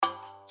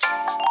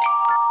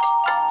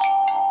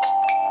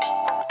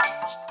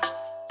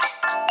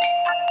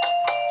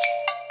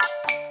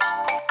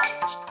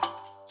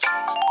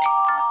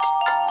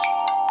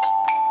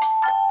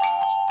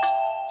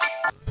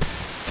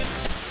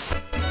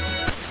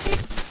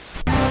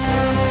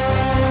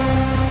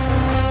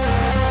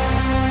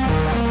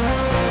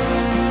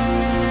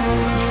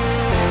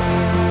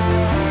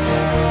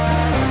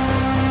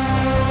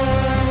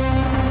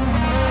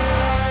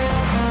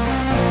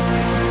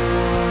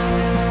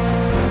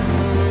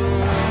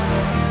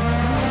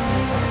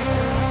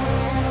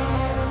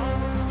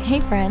Hey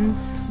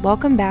friends,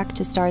 welcome back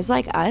to Stars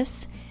Like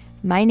Us.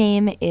 My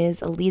name is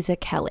Aliza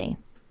Kelly.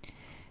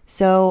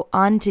 So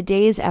on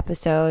today's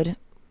episode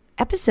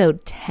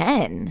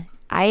 10,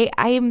 I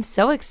am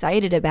so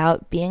excited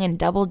about being in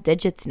double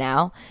digits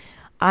now.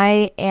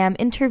 I am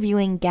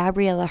interviewing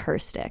Gabriella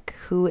Herstik,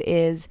 who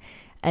is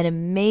an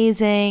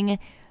amazing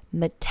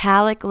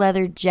metallic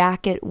leather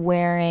jacket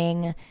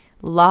wearing,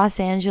 Los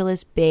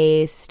Angeles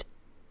based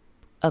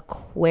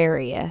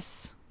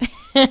Aquarius,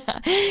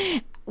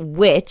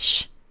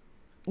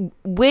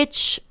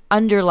 which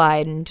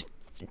underlined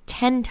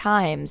 10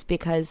 times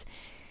because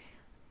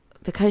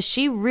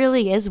she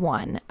really is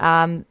one.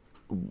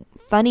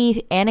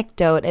 Funny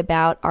anecdote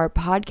about our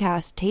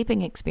podcast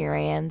taping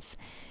experience.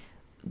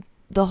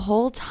 The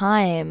whole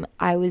time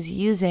I was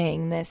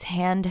using this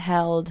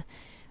handheld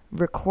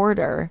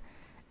recorder,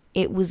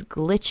 it was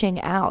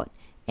glitching out.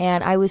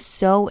 And I was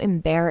so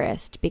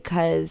embarrassed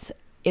because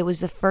it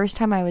was the first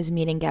time I was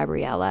meeting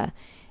Gabriella.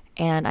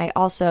 And I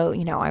also,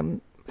 I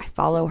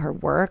follow her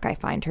work. I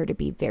find her to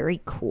be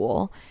very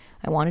cool.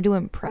 I wanted to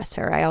impress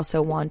her. I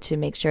also want to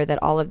make sure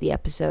that all of the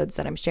episodes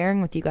that I'm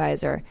sharing with you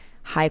guys are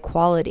high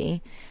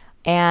quality.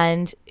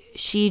 And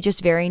she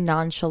just very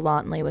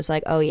nonchalantly was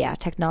like, oh yeah,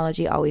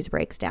 technology always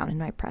breaks down in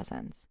my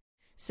presence.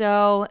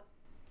 So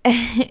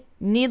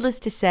needless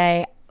to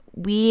say,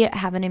 we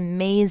have an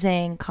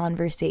amazing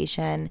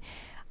conversation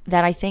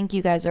that I think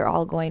you guys are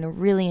all going to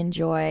really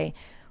enjoy.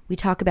 We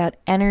talk about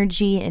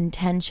energy,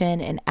 intention,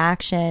 and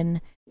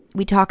action.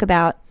 We talk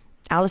about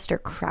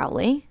Aleister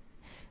Crowley.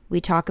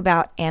 We talk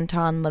about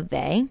Anton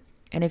LaVey.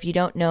 And if you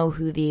don't know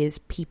who these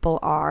people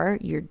are,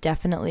 you're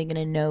definitely going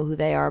to know who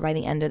they are by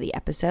the end of the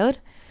episode.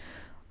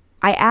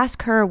 I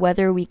ask her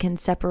whether we can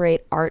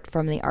separate art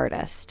from the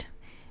artist.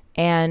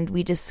 And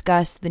we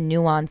discuss the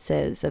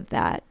nuances of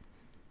that.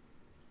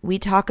 We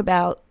talk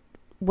about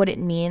what it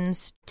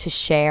means to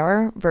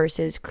share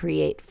versus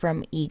create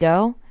from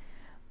ego.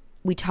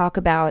 We talk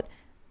about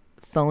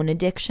phone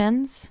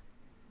addictions.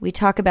 We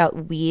talk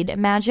about weed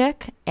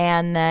magic,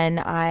 and then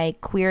I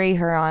query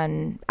her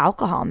on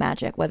alcohol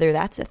magic, whether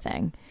that's a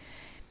thing.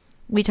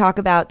 We talk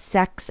about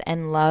sex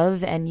and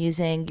love and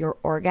using your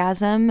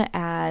orgasm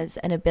as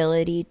an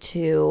ability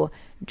to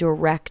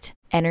direct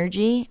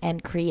energy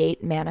and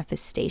create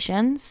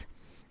manifestations.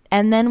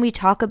 And then we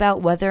talk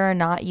about whether or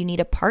not you need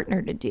a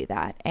partner to do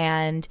that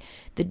and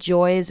the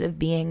joys of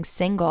being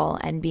single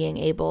and being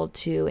able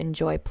to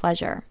enjoy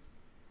pleasure.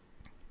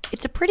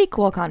 It's a pretty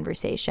cool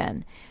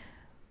conversation.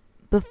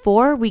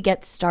 Before we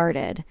get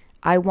started,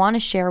 I want to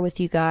share with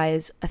you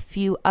guys a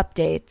few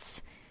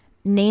updates,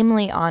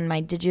 namely on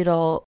my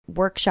digital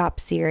workshop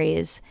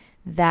series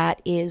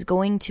that is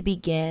going to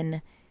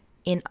begin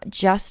in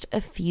just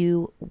a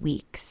few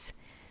weeks.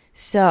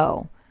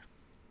 So,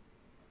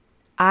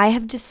 I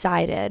have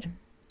decided,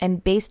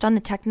 and based on the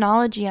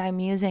technology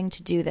I'm using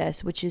to do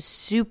this, which is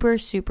super,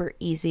 super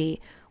easy,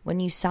 when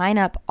you sign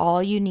up,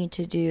 all you need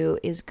to do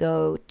is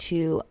go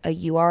to a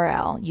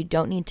URL. You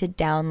don't need to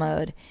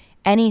download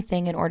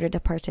anything in order to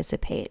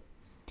participate.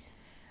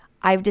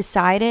 I've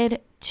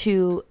decided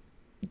to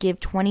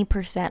give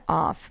 20%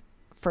 off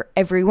for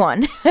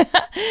everyone.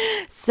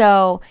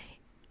 So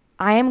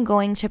I am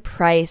going to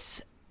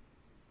price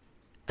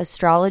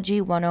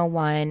Astrology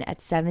 101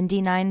 at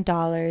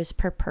 $79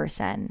 per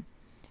person.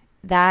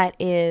 That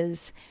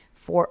is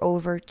for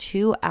over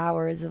 2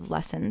 hours of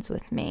lessons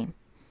with me,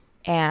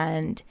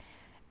 and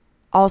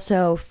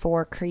also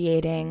for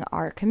creating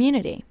our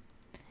community.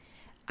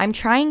 I'm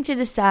trying to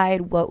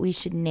decide what we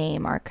should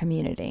name our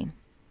community.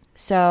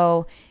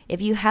 So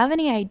if you have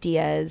any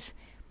ideas,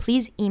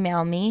 please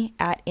email me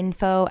at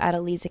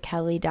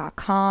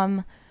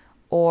info@alizakelly.com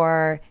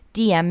or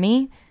DM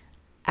me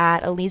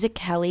at Aliza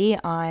Kelly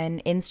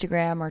on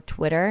Instagram or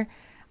Twitter.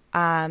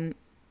 I'm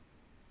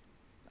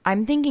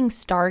thinking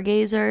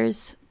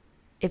stargazers.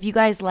 If you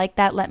guys like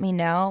that, let me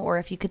know. Or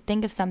if you could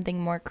think of something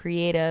more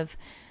creative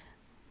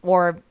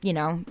or,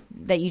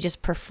 that you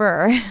just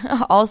prefer,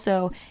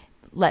 also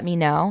let me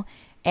know.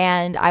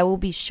 And I will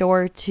be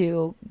sure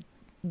to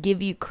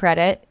give you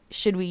credit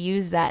should we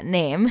use that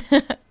name.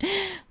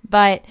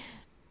 But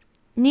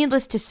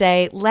needless to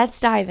say,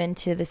 let's dive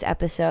into this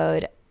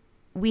episode.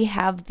 We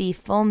have the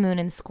full moon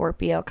in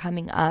Scorpio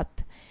coming up,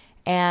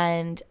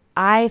 and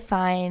I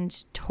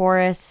find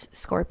Taurus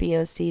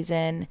Scorpio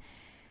season,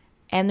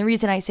 and the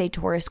reason I say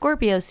Taurus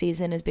Scorpio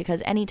season is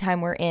because anytime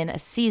we're in a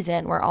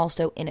season, we're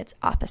also in its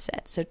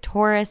opposite. So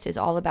Taurus is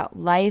all about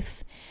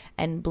life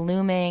and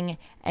blooming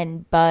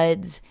and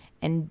buds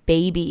and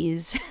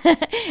babies,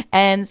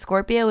 and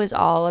Scorpio is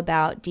all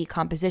about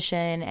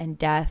decomposition and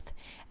death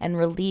and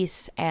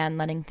release and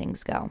letting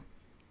things go.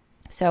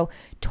 So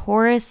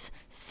Taurus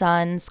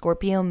Sun,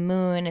 Scorpio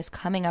Moon is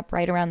coming up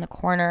right around the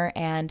corner,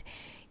 and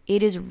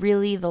it is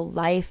really the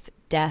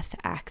life-death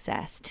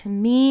axis. To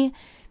me,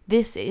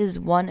 this is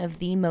one of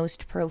the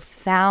most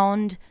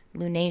profound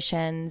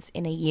lunations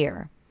in a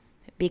year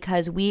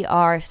because we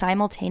are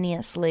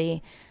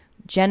simultaneously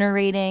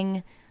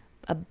generating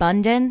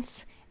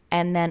abundance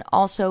and then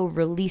also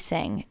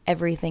releasing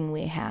everything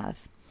we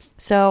have.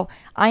 So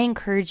I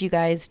encourage you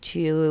guys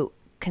to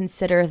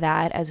consider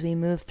that as we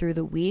move through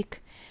the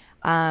week.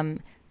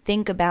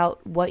 Think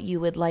about what you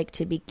would like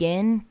to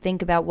begin.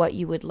 Think about what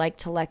you would like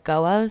to let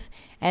go of.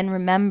 And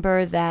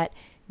remember that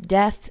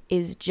death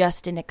is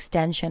just an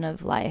extension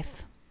of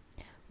life.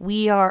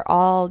 We are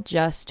all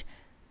just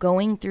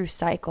going through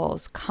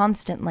cycles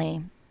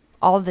constantly,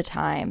 all the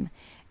time.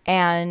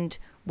 And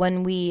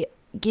when we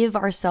give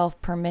ourselves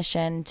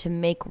permission to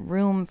make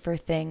room for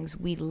things,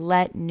 we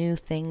let new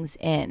things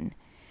in.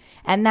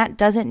 And that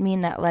doesn't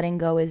mean that letting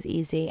go is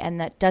easy, and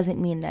that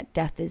doesn't mean that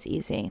death is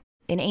easy.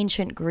 In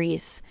ancient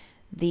Greece,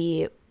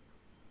 the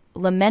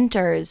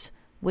lamenters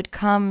would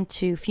come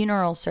to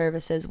funeral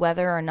services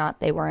whether or not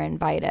they were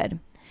invited.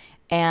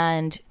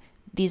 And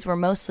these were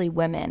mostly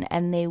women,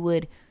 and they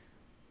would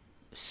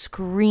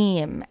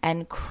scream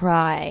and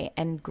cry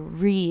and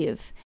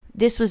grieve.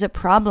 This was a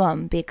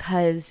problem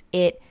because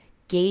it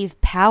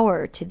gave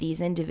power to these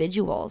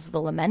individuals,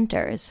 the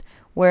lamenters,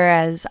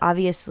 whereas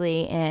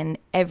obviously in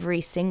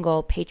every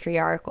single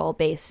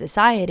patriarchal-based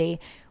society,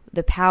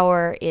 the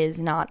power is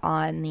not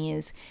on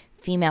these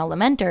female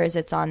lamenters,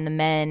 it's on the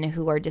men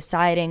who are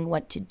deciding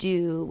what to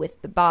do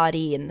with the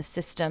body and the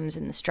systems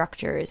and the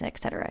structures, et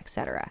cetera, et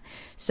cetera.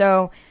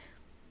 So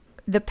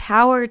the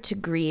power to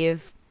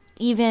grieve,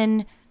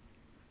 even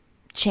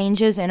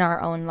changes in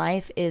our own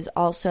life, is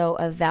also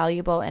a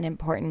valuable and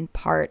important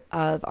part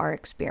of our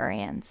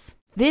experience.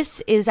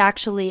 This is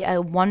actually a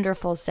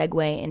wonderful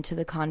segue into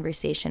the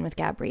conversation with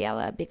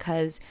Gabriella,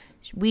 because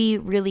we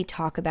really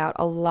talk about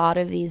a lot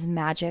of these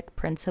magic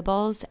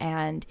principles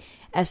and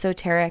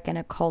esoteric and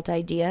occult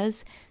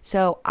ideas.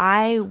 So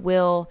I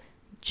will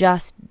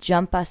just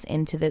jump us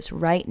into this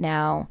right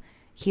now.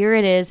 Here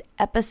it is,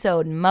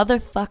 episode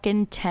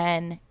motherfucking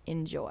 10.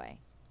 Enjoy.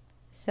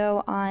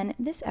 So on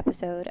this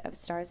episode of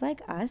Stars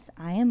Like Us,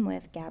 I am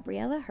with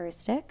Gabriella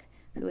Herstick,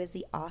 who is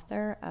the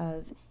author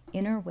of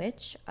Inner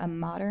Witch, a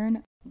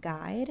modern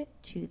guide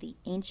to the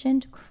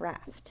ancient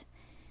craft.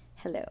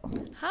 Hello.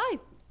 Hi.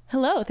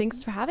 Hello.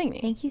 Thanks for having me.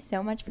 Thank you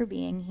so much for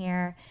being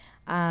here.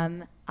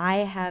 I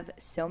have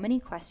so many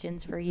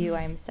questions for you.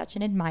 I'm such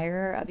an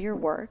admirer of your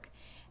work.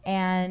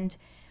 And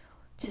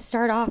to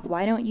start off,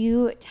 why don't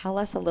you tell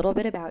us a little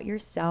bit about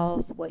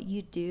yourself, what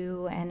you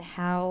do, and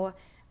how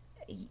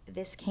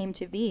this came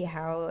to be,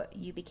 how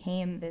you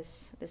became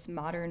this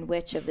modern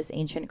witch of this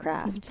ancient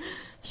craft?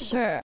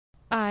 Sure.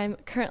 I'm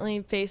currently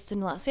based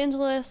in Los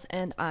Angeles,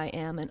 and I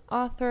am an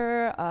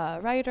author, a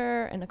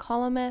writer, and a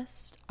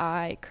columnist.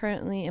 I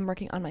currently am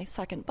working on my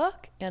second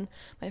book, and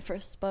my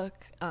first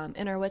book,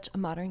 Inner Witch, A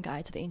Modern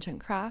Guide to the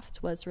Ancient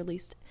Craft, was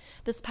released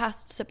this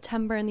past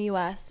September in the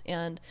U.S.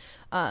 and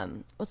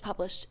was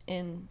published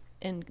in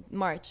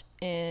March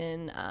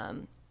in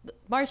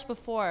March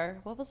before,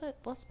 what was it?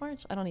 Last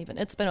March? I don't even,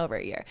 it's been over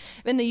a year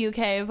in the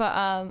UK,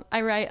 but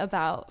I write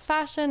about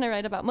fashion. I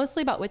write about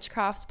mostly about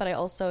witchcraft, but I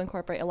also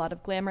incorporate a lot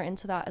of glamour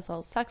into that, as well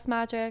as sex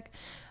magic.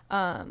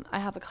 I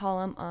have a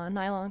column on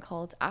Nylon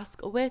called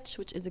Ask a Witch,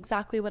 which is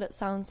exactly what it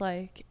sounds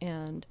like.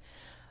 And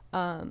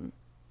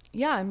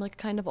yeah, I'm like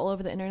kind of all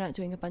over the internet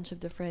doing a bunch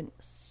of different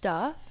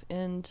stuff.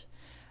 And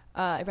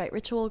I write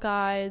ritual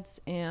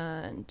guides,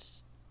 and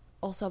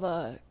also have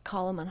a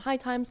column on High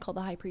Times called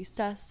The High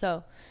Priestess.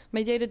 So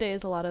my day-to-day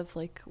is a lot of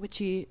like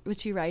witchy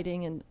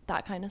writing and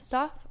that kind of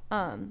stuff.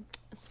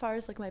 As far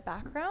as like my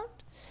background,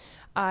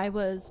 I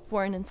was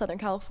born in Southern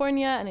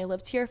California, and I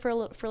lived here for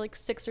like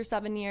 6 or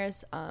 7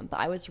 years. But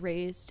I was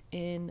raised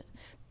in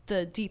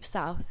the deep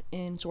South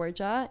in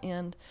Georgia,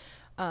 and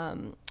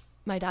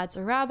my dad's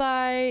a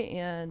rabbi,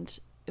 and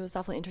it was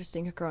definitely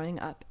interesting growing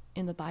up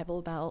in the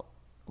Bible Belt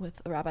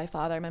with a rabbi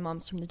father. My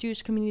mom's from the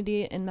Jewish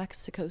community in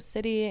Mexico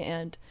City,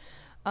 and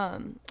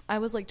I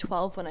was like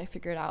 12 when I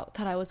figured out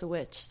that I was a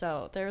witch.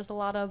 So there's a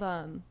lot of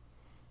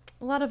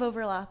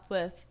overlap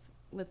with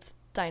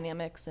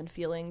dynamics and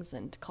feelings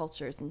and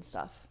cultures and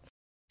stuff.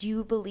 Do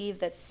you believe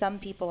that some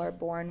people are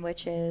born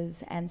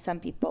witches and some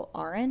people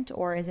aren't,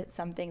 or is it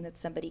something that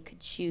somebody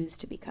could choose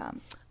to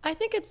become? I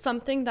think it's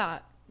something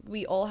that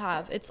we all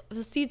have. It's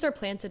the seeds are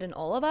planted in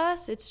all of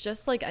us. It's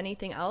just like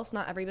anything else.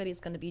 Not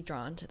everybody's going to be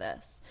drawn to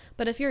this.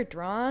 But if you're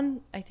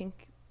drawn, I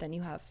think then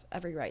you have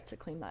every right to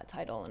claim that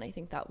title. And I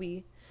think that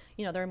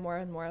there are more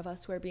and more of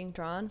us who are being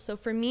drawn. So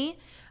for me,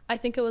 I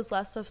think it was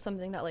less of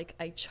something that like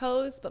I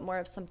chose, but more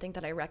of something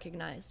that I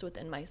recognized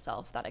within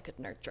myself that I could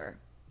nurture.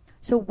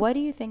 So what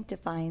do you think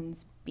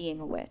defines being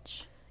a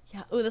witch?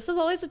 Yeah. Oh, this is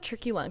always a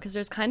tricky one because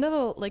there's kind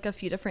of a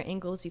few different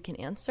angles you can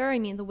answer. I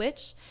mean, the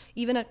witch,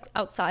 even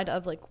outside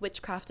of like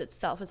witchcraft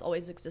itself, has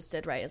always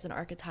existed, right, as an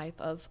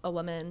archetype of a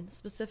woman,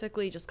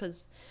 specifically just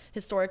because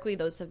historically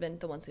those have been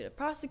the ones who have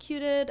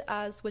prosecuted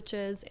as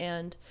witches,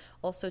 and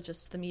also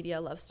just the media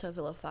loves to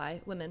vilify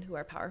women who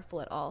are powerful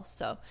at all.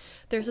 So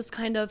there's this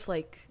kind of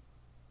like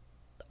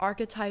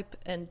archetype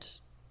and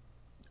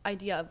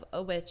idea of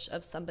a witch,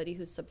 of somebody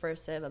who's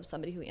subversive, of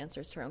somebody who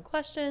answers her own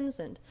questions.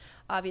 And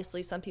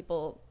obviously some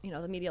people,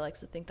 the media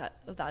likes to think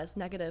that is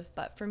negative,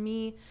 but for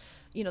me,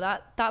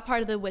 that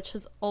part of the witch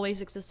has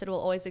always existed, will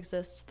always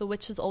exist. The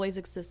witch has always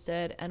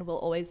existed and will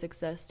always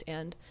exist.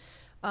 And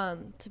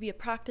To be a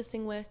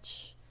practicing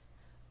witch,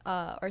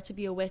 or to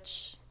be a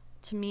witch,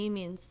 to me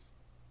means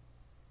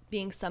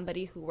being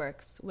somebody who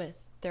works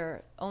with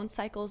their own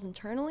cycles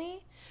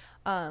internally,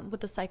 with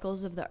the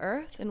cycles of the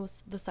earth and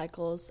with the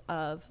cycles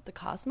of the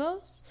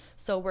cosmos.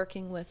 So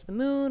working with the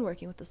moon,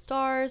 working with the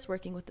stars,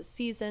 working with the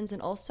seasons,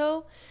 and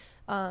also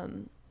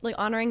like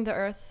honoring the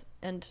earth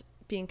and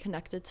being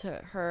connected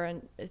to her,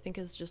 and I think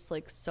is just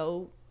like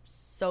so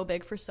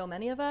big for so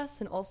many of us.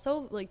 And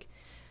also like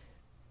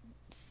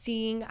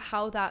seeing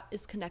how that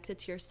is connected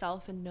to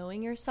yourself and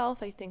knowing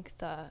yourself. I think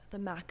the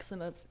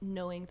maxim of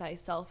knowing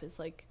thyself is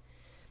like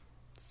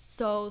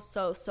so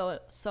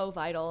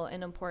vital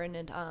and important.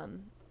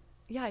 And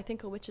yeah, I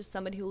think a witch is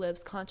somebody who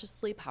lives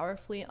consciously,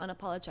 powerfully,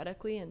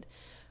 unapologetically, and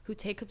who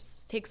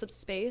takes up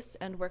space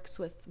and works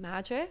with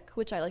magic,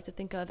 which I like to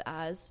think of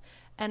as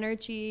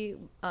energy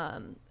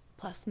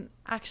plus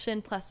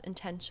action plus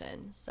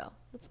intention. So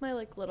that's my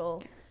like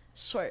little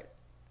short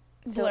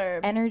So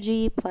blurb.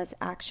 energy plus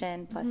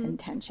action plus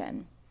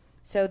intention.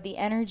 So the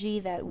energy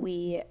that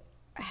we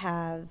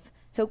have.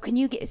 So can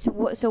you get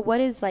so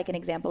what is like an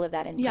example of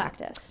that in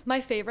practice? My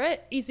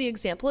favorite easy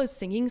example is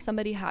singing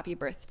somebody happy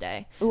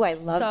birthday. Ooh, I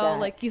love that. So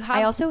like you have,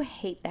 I also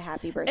hate the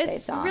happy birthday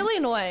it's song. really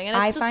annoying, and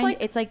it's I just find like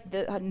it's like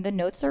the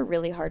notes are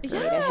really hard for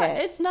me to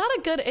hit.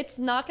 it's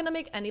not gonna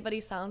make anybody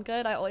sound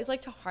good. I always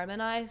like to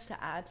harmonize to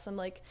add some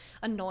like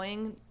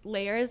annoying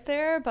layers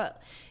there,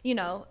 but you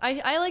know,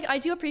 I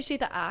do appreciate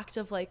the act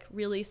of like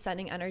really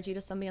sending energy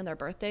to somebody on their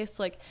birthday.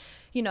 So like,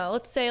 you know,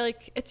 let's say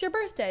like it's your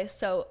birthday,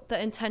 so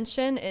the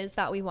intention is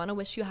that we want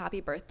to wish you a happy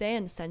birthday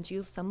and send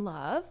you some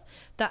love.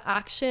 The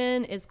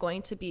action is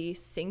going to be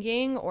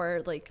singing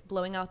or like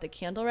blowing out the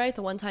candle, right?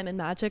 The one time in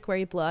magic where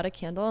you blow out a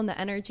candle, and the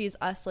energy is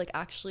us like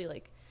actually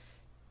like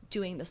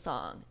doing the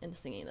song and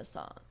singing the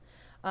song.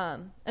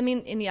 I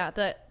mean, and yeah,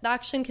 the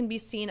action can be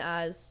seen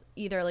as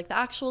either like the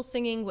actual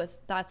singing with,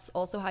 that's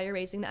also how you're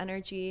raising the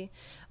energy,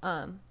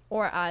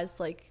 or as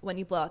like when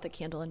you blow out the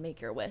candle and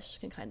make your wish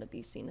can kind of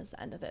be seen as the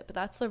end of it. But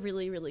that's a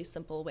really, really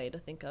simple way to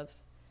think of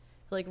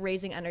like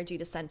raising energy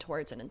to send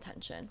towards an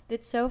intention.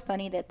 It's so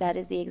funny that that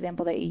is the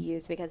example that you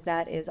use, because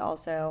that is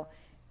also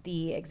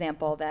the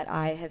example that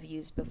I have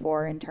used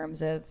before in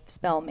terms of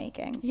spell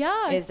making.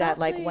 Yeah, is that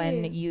like exactly.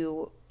 when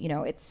you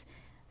know, it's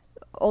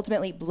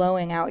ultimately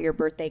blowing out your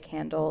birthday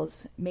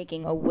candles,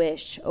 making a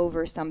wish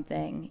over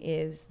something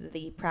is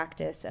the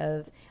practice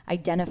of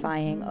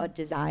identifying a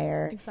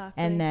desire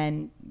Exactly. and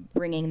then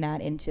bringing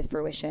that into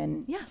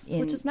fruition. Yes,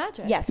 which is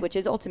magic. Yes, which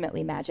is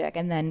ultimately magic.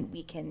 And then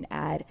we can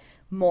add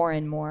more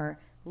and more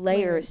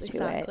layers to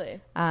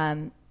exactly.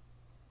 it.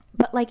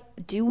 But like,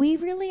 do we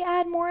really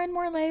add more and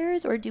more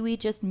layers, or do we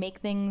just make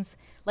things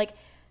like,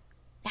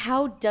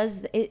 how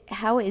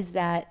is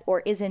that,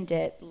 or isn't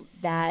it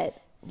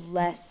that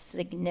less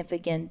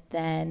significant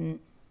than,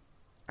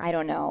 I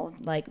don't know,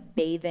 like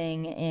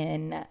bathing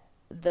in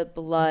the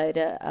blood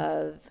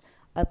of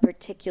a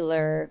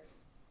particular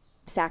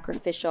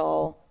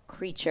sacrificial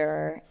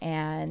creature?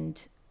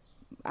 And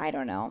I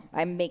don't know,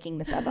 I'm making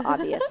this up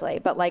obviously,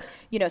 but like,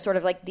 you know, sort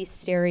of like the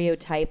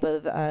stereotype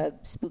of a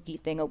spooky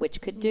thing a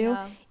witch could do.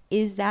 Yeah.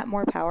 Is that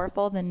more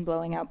powerful than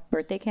blowing out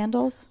birthday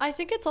candles? I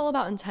think it's all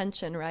about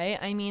intention, right?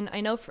 I mean,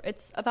 I know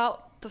it's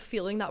about the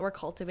feeling that we're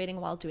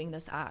cultivating while doing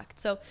this act.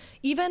 So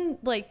even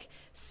like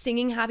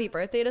singing happy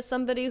birthday to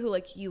somebody who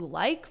like you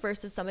like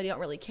versus somebody you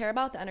don't really care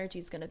about, the energy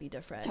is going to be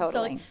different. Totally.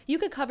 So like you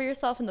could cover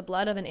yourself in the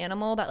blood of an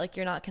animal that like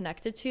you're not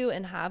connected to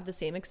and have the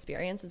same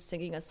experience as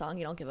singing a song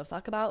you don't give a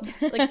fuck about,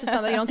 like to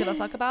somebody you don't give a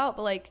fuck about.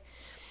 But like,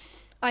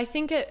 I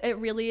think it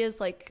really is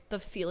like the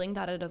feeling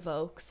that it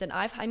evokes. And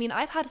I've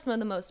had some of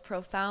the most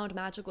profound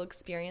magical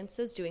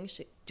experiences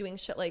doing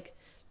shit like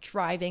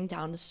driving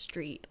down the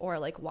street or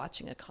like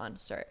watching a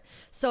concert.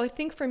 So I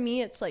think for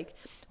me, it's like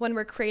when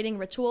we're creating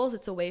rituals,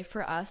 it's a way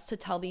for us to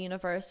tell the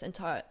universe and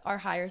to our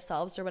higher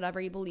selves or whatever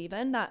you believe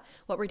in that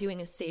what we're doing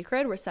is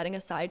sacred. We're setting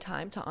aside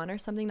time to honor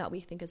something that we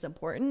think is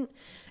important.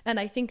 And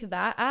I think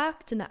that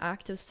act and the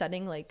act of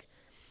setting like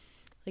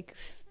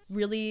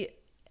really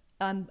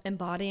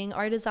embodying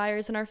our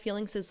desires and our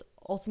feelings is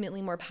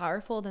ultimately more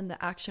powerful than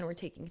the action we're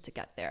taking to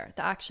get there.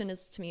 The action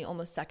is to me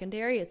almost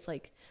secondary. It's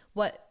like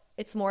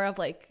it's more of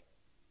like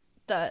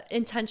the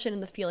intention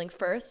and the feeling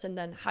first, and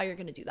then how you're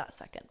going to do that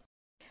second.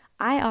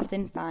 I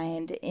often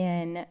find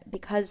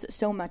because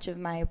so much of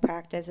my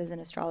practice as an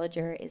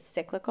astrologer is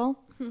cyclical,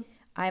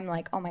 I'm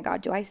like, oh my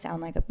God, do I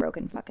sound like a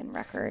broken fucking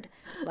record?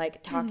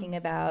 Like talking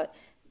about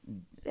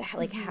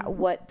like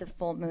what the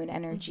full moon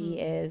energy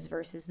is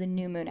versus the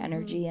new moon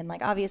energy. And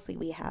like, obviously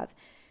we have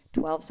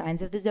 12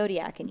 signs of the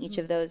zodiac, and each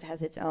of those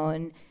has its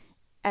own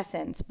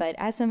essence. But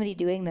as somebody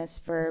doing this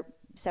for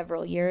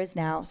several years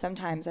now,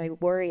 sometimes I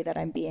worry that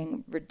I'm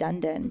being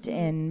redundant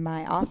in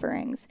my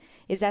offerings.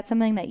 Is that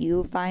something that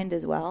you find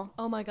as well?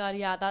 Oh my God,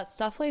 yeah, that's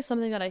definitely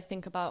something that I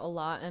think about a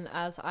lot. And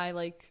as I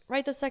like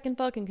write the second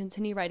book and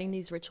continue writing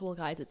these ritual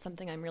guides, it's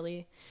something I'm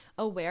really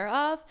aware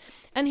of.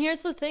 And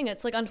here's the thing,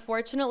 it's like,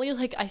 unfortunately,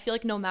 like I feel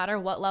like no matter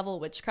what level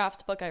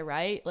witchcraft book I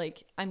write,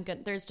 like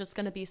there's just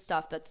gonna be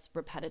stuff that's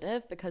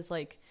repetitive, because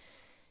like,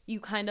 you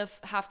kind of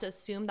have to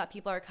assume that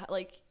people are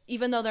like,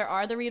 even though there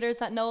are the readers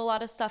that know a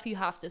lot of stuff, you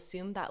have to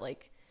assume that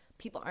like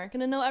people aren't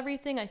going to know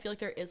everything. I feel like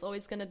there is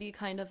always going to be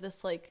kind of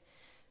this like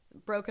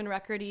broken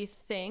record-y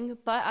thing,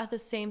 but at the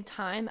same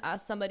time,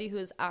 as somebody who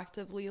is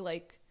actively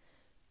like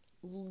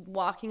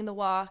walking the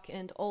walk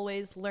and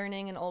always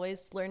learning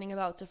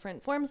about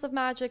different forms of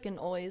magic and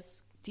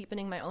always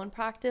deepening my own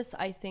practice,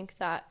 I think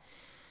that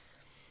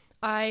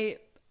I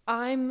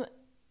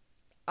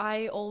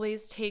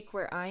always take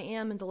where I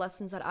am and the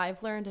lessons that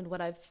I've learned and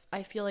what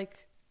I feel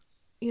like,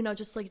 you know,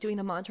 just like doing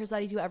the mantras that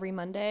I do every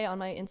Monday on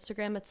my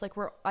Instagram, it's like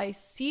I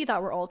see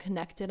that we're all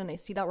connected and I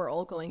see that we're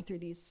all going through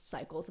these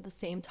cycles at the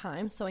same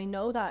time. So I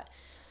know that,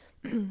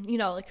 you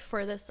know, like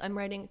for this, I'm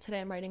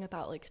writing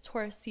about like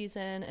Taurus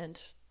season and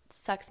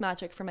sex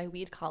magic for my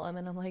weed column.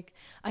 And I'm like,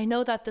 I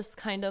know that this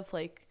kind of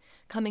like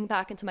coming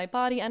back into my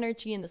body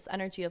energy and this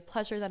energy of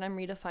pleasure that I'm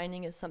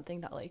redefining is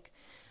something that like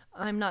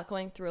I'm not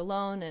going through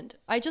alone. And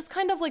I just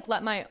kind of like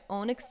let my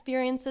own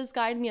experiences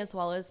guide me, as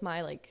well as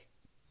my like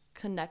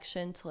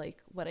connection to like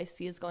what I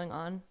see is going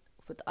on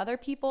with other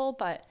people.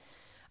 But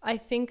I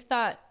think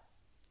that,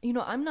 you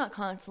know, I'm not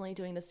constantly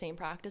doing the same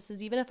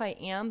practices. Even if I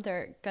am,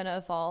 they're gonna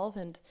evolve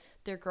and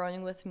they're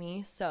growing with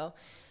me. So,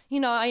 you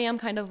know, I am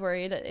kind of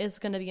worried it's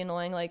gonna be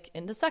annoying. Like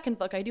in the second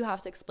book, I do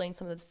have to explain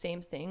some of the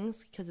same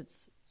things because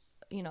it's,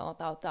 you know,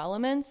 about the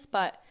elements.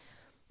 But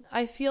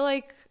I feel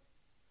like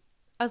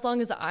as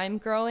long as I'm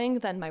growing,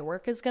 then my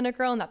work is gonna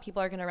grow and that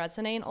people are gonna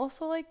resonate. And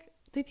also like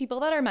the people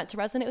that are meant to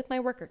resonate with my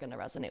work are going to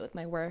resonate with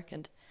my work.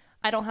 And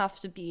I don't have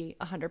to be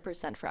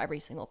 100% for every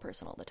single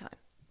person all the time.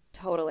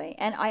 Totally.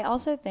 And I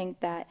also think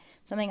that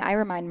something I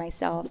remind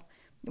myself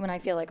when I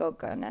feel like, oh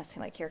goodness,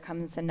 like here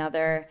comes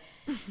another,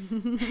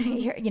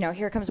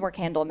 here comes more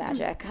candle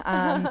magic,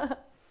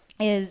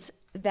 is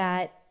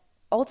that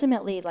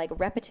ultimately like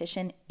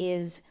repetition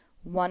is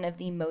one of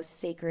the most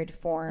sacred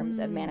forms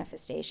of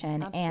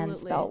manifestation and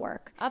spell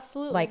work.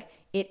 Absolutely. Like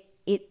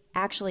it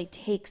actually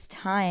takes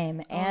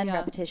time and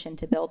repetition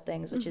to build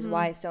things, which is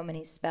why so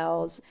many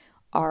spells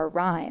are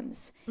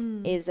rhymes,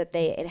 is that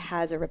it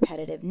has a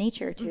repetitive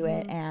nature to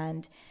it.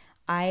 And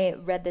I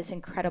read this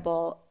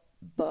incredible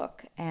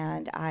book,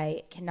 and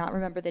I cannot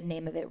remember the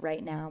name of it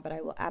right now, but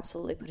I will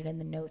absolutely put it in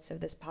the notes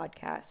of this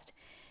podcast.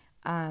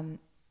 And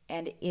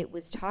it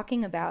was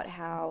talking about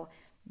how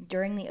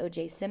during the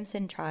O.J.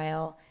 Simpson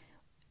trial,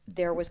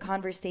 there was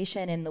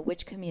conversation in the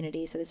witch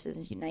community, so this is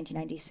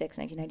 1996,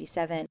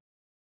 1997,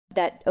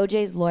 that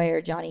O.J.'s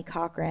lawyer, Johnny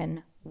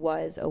Cochran,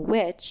 was a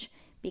witch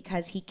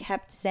because he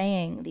kept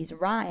saying these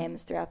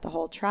rhymes throughout the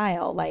whole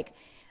trial, like,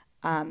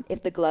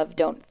 if the glove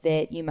don't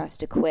fit, you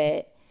must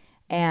acquit.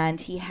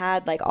 And he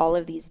had, like, all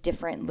of these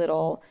different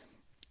little,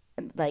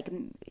 like,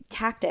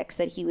 tactics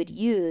that he would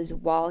use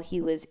while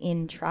he was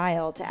in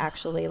trial to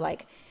actually,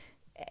 like,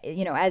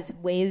 you know, as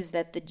ways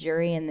that the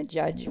jury and the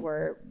judge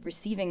were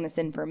receiving this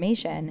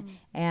information.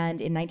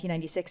 And in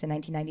 1996 and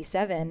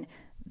 1997,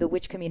 the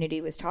witch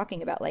community was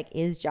talking about, like,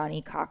 is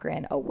Johnny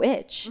Cochran a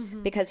witch?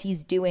 Because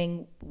he's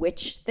doing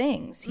witch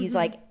things. He's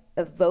like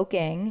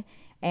evoking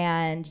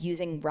and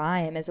using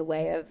rhyme as a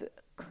way of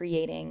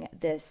creating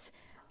this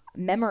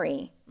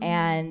memory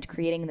and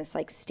creating this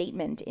like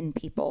statement in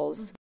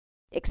people's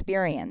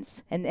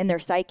experience and in their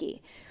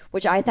psyche,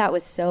 which I thought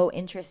was so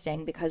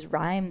interesting because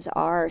rhymes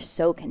are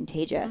so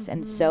contagious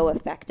and so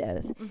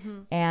effective.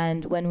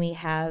 And when we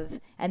have,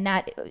 and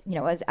that, you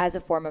know, as a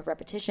form of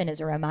repetition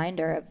is a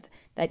reminder of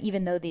that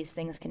even though these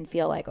things can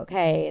feel like,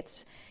 okay,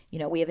 it's, you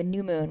know, we have a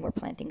new moon, we're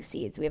planting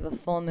seeds. We have a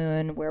full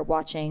moon, we're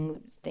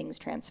watching things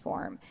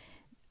transform.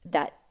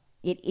 That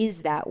it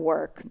is that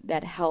work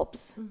that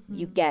helps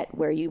you get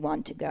where you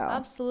want to go.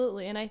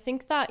 Absolutely. And I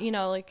think that, you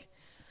know, like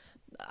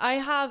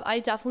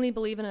I definitely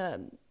believe in a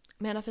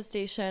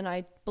manifestation.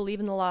 I believe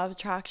in the law of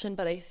attraction,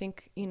 but I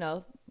think, you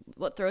know,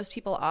 what throws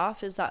people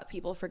off is that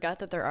people forget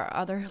that there are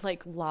other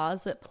like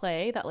laws at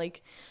play that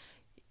like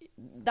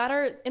that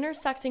are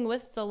intersecting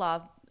with the law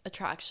of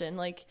attraction.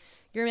 Like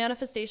your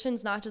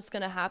manifestation's not just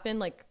going to happen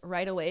like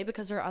right away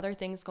because there are other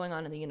things going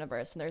on in the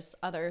universe and there's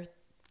other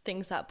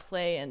things at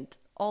play and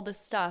all this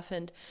stuff.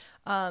 And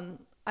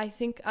I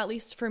think, at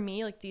least for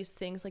me, like these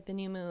things like the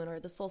new moon or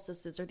the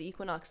solstices or the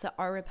equinox that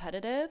are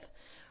repetitive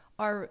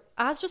are,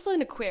 as just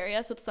an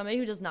Aquarius with somebody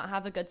who does not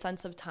have a good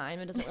sense of time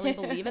and doesn't really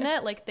believe in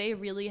it, like they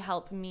really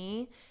help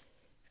me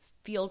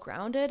feel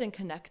grounded and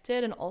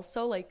connected, and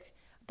also like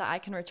that I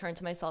can return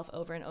to myself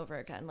over and over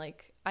again.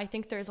 Like I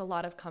think there's a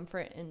lot of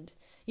comfort, and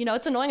you know,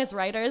 it's annoying as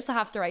writers to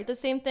have to write the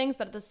same things,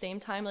 but at the same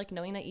time, like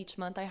knowing that each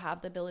month I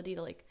have the ability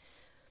to like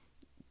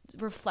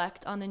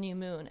reflect on the new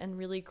moon and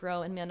really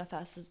grow and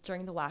manifest is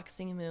during the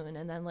waxing moon,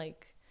 and then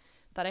like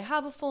that I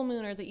have a full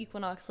moon or the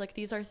equinox. Like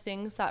these are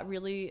things that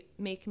really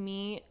make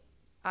me,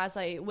 as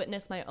I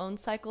witness my own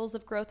cycles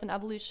of growth and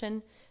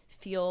evolution,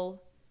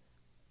 feel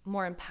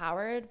more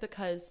empowered,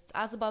 because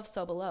as above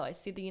so below. I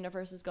see the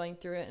universe is going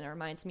through it, and it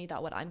reminds me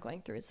that what I'm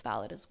going through is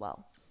valid as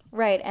well.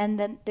 Right. And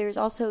then there's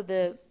also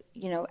the,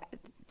 you know,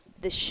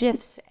 the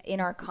shifts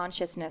in our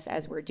consciousness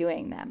as we're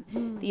doing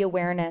them. The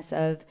awareness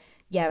of,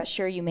 yeah,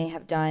 sure, you may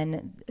have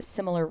done a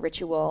similar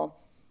ritual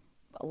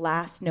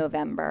last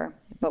November,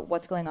 but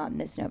what's going on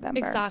this November?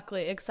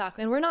 Exactly.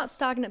 And we're not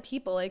stagnant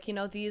people. Like,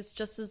 these,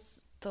 just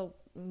as the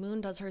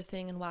moon does her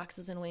thing and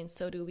waxes and wanes,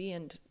 so do we.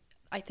 And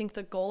I think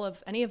the goal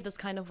of any of this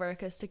kind of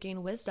work is to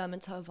gain wisdom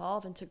and to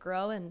evolve and to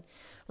grow. And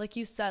like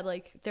you said,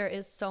 like, there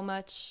is so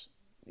much,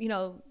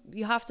 you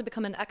have to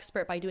become an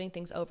expert by doing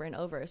things over and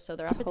over. So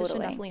the repetition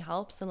definitely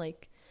helps. And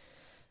like,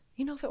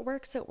 if it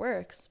works, it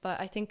works.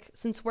 But I think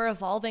since we're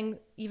evolving,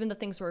 even the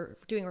things we're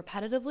doing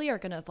repetitively are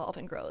going to evolve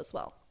and grow as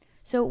well.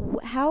 So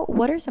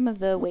what are some of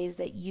the ways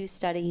that you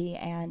study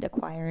and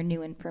acquire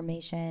new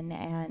information?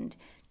 And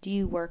do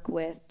you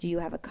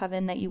have a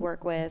coven that you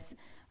work with?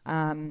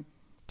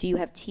 Do you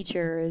have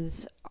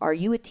teachers? Are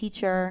you a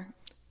teacher?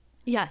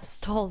 Yes,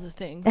 to all the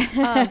things.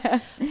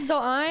 So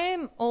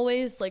I'm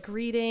always like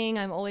reading.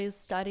 I'm always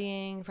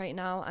studying. Right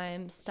now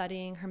I'm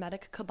studying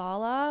Hermetic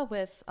Kabbalah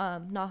with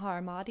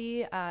Naha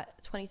Armadi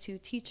at 22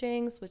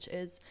 Teachings, which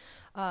is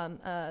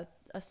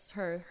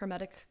her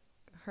Hermetic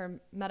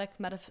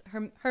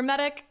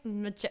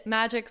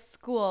magic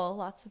school.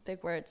 Lots of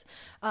big words.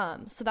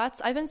 So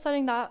I've been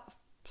studying that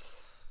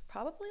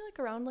probably like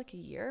around like a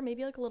year,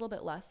 maybe like a little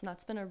bit less. And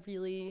that's been a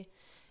really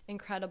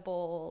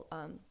incredible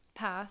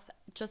path,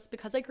 just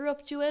because I grew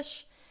up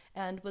Jewish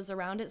and was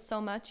around it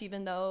so much,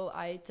 even though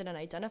I didn't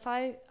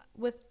identify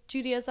with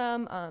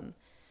Judaism.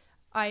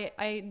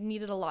 I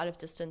needed a lot of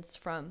distance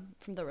from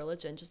the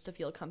religion just to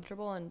feel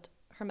comfortable. And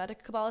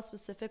Hermetic Kabbalah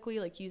specifically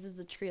like uses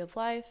the tree of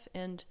life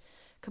and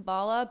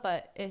Kabbalah,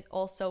 but it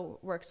also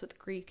works with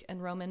Greek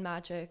and Roman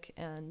magic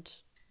and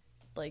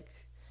like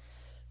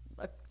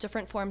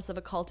different forms of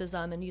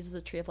occultism, and uses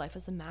a tree of life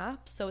as a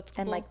map. So it's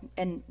cool.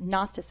 And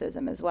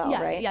Gnosticism as well,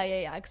 right?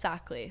 Yeah,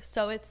 exactly.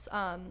 So it's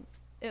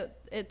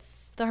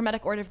it's the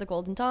Hermetic Order of the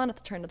Golden Dawn at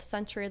the turn of the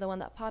century, the one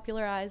that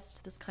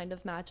popularized this kind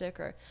of magic,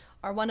 or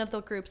one of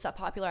the groups that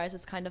popularized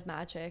this kind of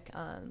magic.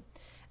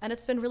 And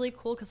it's been really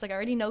cool because like I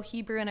already know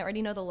Hebrew and I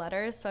already know the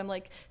letters, so I'm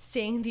like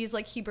saying these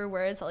like Hebrew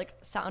words that like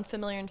sound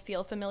familiar and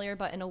feel familiar,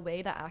 but in a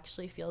way that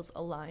actually feels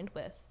aligned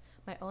with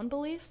my own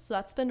beliefs. So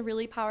that's been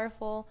really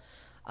powerful.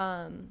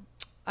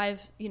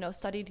 I've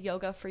studied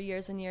yoga for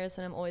years and years,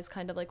 and I'm always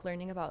kind of like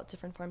learning about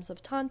different forms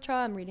of tantra.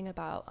 I'm reading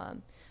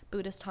about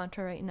Buddhist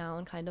tantra right now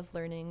and kind of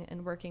learning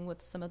and working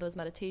with some of those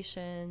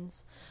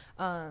meditations.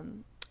 I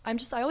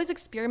always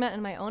experiment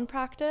in my own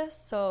practice,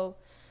 so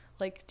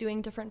like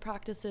doing different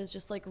practices,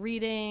 just like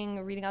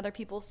reading other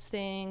people's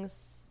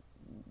things,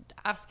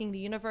 asking the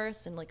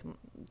universe and like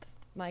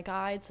my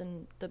guides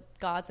and the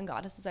gods and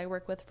goddesses I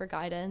work with for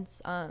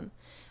guidance. I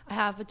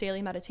have a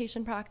daily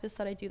meditation practice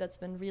that I do that's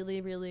been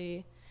really,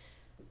 really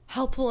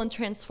helpful and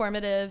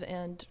transformative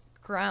and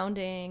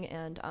grounding.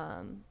 And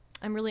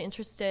I'm really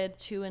interested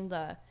too in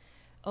the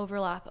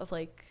overlap of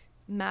like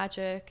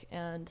magic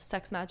and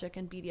sex magic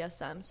and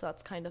BDSM. So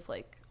that's kind of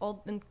like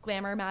all in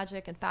glamour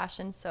magic and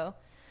fashion. So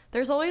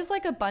there's always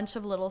like a bunch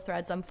of little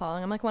threads I'm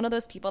following. I'm like one of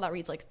those people that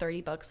reads like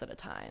 30 books at a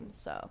time.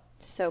 So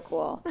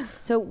cool.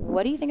 So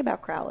what do you think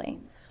about Crowley?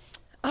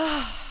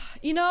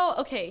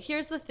 Okay,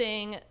 here's the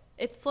thing.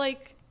 It's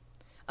like,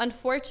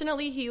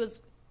 unfortunately, he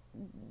was,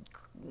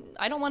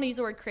 I don't want to use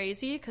the word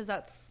crazy because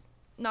that's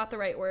not the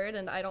right word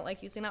and I don't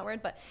like using that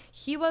word, but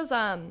he was,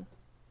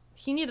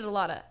 he needed a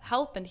lot of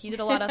help and he did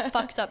a lot of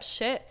fucked up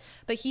shit,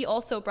 but he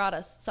also brought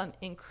us some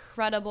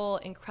incredible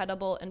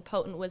and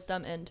potent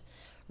wisdom. And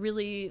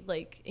really,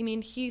 like, I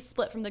mean, he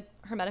split from the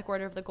Hermetic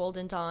Order of the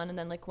Golden Dawn and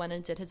then like went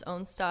and did his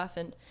own stuff.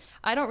 And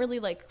I don't really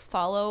like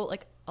follow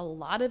like a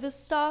lot of his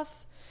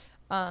stuff.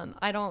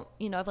 I don't,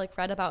 I've like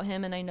read about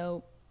him and I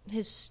know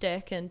his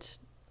shtick, and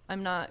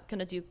I'm not going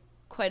to do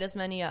quite as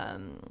many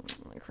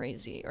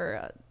crazy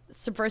or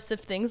subversive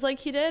things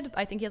like he did.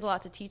 I think he has a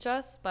lot to teach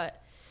us,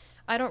 but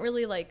I don't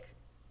really like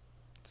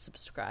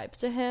subscribe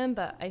to him.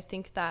 But I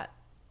think that,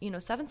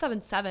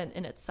 777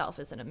 in itself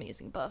is an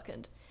amazing book,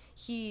 and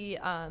he,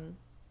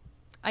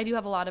 I do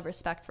have a lot of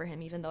respect for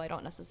him, even though I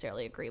don't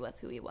necessarily agree with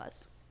who he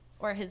was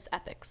or his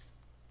ethics.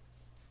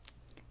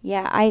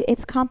 Yeah,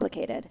 it's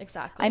complicated.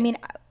 Exactly. I mean,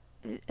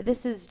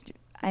 this is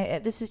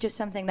just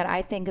something that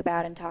I think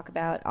about and talk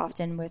about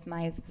often with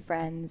my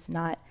friends,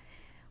 not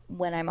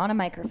when I'm on a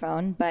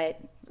microphone, but,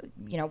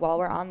 while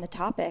we're on the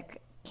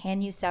topic.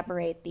 Can you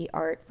separate the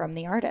art from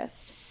the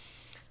artist?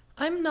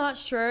 I'm not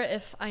sure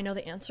if I know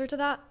the answer to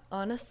that,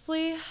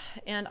 honestly.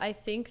 And I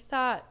think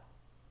that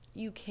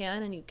you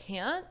can and you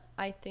can't.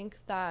 I think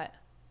that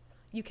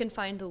you can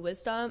find the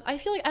wisdom. I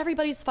feel like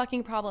everybody's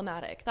fucking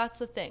problematic. That's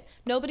the thing.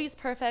 Nobody's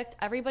perfect.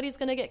 Everybody's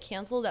going to get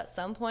canceled at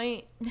some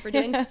point for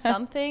doing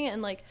something.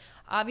 And like,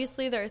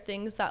 obviously there are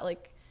things that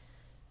like,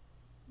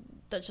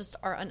 that just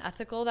are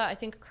unethical that I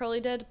think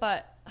Crowley did,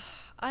 but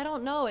I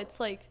don't know. It's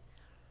like,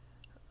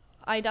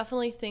 I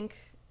definitely think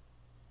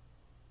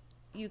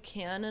you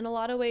can in a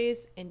lot of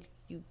ways and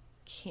you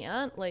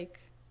can't. Like,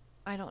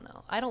 I don't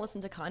know. I don't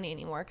listen to Kanye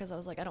anymore because I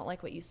was like, I don't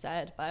like what you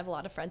said, but I have a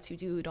lot of friends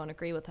who don't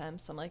agree with him.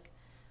 So I'm like,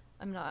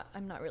 I'm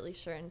not really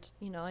sure. And,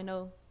 I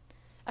know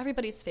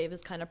everybody's fave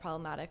is kind of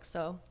problematic.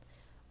 So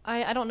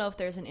I don't know if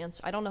there's an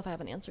answer. I don't know if I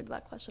have an answer to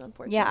that question,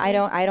 unfortunately. Yeah,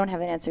 I don't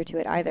have an answer to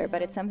it either,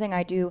 but it's something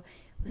I do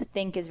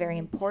think is very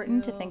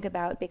important to think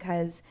about,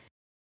 because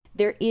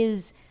there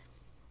is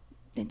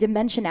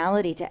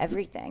dimensionality to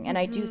everything, and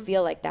I do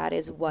feel like that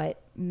is what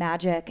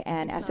magic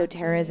and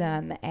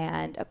esotericism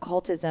and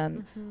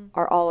occultism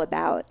are all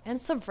about.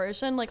 And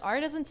subversion, like,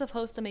 art isn't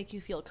supposed to make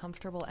you feel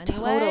comfortable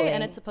anyway. Totally.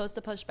 And it's supposed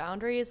to push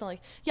boundaries. And,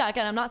 like, yeah,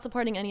 again, I'm not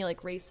supporting any,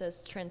 like,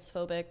 racist,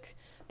 transphobic,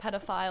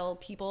 pedophile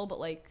people, but,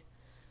 like,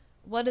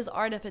 what is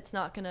art if it's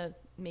not gonna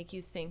make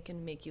you think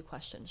and make you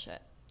question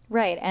shit?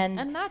 Right.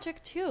 And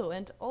magic too,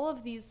 and all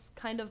of these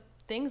kind of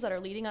things that are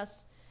leading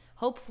us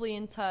hopefully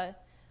into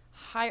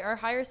our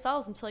higher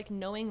selves, into like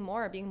knowing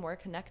more, being more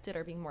connected,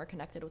 or being more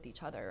connected with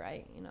each other,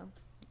 right? You know.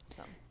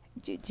 So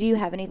do you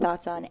have any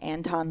thoughts on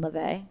Anton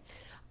LaVey?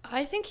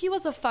 I think he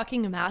was a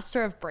fucking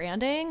master of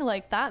branding.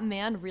 Like, that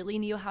man really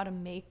knew how to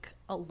make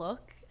a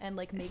look and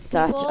like make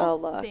Such people a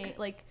look. think,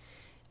 like,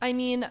 I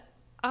mean,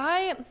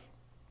 I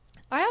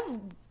have,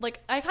 like,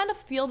 I kind of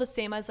feel the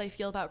same as I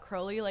feel about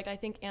Crowley. Like, I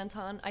think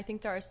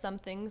there are some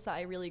things that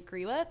I really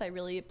agree with. I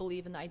really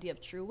believe in the idea of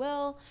true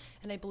will,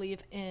 and I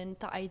believe in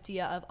the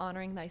idea of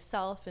honoring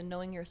thyself and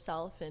knowing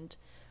yourself and,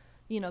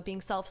 you know,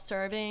 being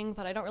self-serving,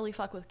 but I don't really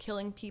fuck with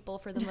killing people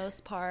for the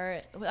most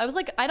part. I was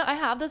like, I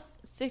have this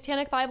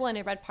satanic Bible, and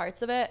I read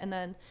parts of it, and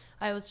then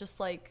I was just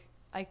like,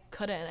 I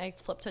couldn't. I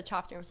flipped to a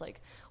chapter and was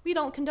like, we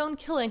don't condone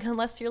killing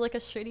unless you're like a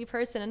shitty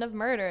person and have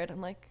murdered. I'm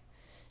like,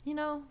 you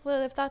know,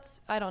 well, if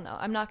that's, I don't know.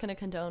 I'm not going to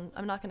condone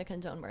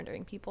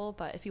murdering people,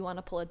 but if you want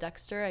to pull a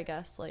Dexter, I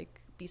guess,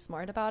 like, be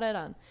smart about it.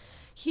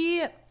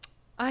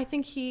 I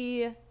think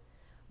he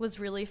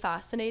was really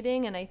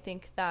fascinating, and I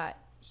think that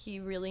he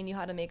really knew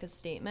how to make a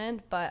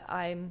statement, but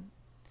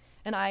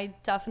I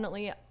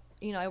definitely,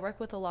 you know, I work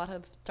with a lot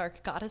of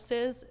dark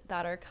goddesses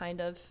that are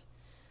kind of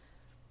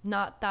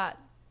not that,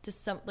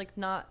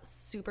 not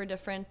super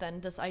different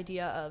than this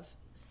idea of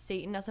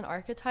Satan as an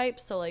archetype.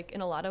 So, like,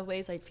 in a lot of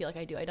ways, I feel like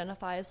I do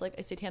identify as like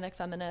a satanic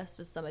feminist,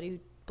 as somebody who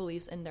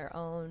believes in their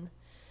own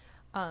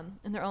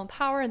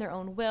power and their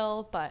own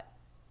will. But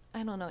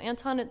I don't know,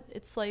 Anton,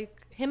 it's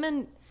like him,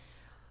 and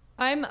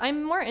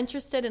I'm more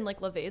interested in like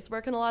LaVey's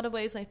work in a lot of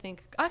ways. I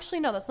think, actually,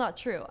 no, that's not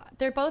true.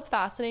 They're both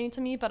fascinating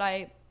to me, but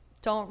I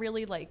don't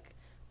really like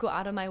go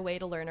out of my way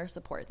to learn or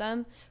support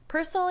them.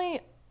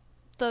 Personally,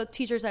 the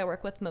teachers I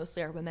work with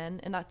mostly are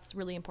women, and that's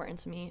really important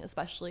to me,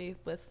 especially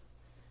with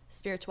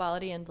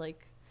spirituality, and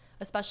like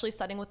especially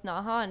studying with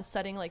Naha and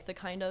studying like the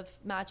kind of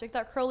magic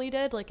that Crowley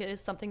did. Like, it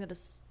is something that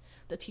is,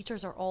 the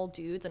teachers are all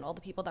dudes, and all the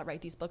people that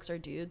write these books are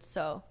dudes.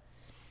 So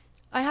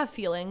I have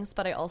feelings,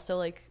 but I also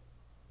like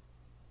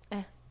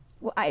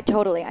Well,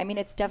 I mean,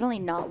 it's definitely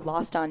not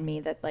lost on me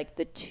that like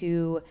the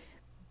two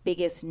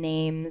biggest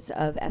names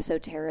of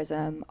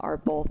esotericism are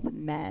both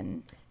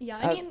men. Yeah,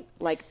 I mean,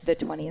 like the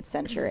 20th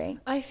century.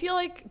 I feel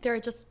like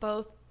they're just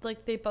both,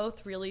 like, they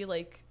both really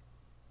like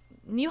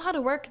knew how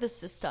to work the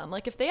system.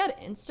 Like, if they had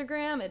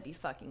Instagram, it'd be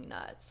fucking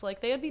nuts.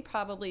 Like, they would be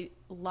probably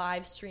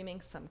live streaming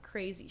some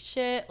crazy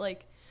shit.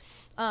 Like,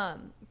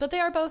 but they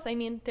are both, I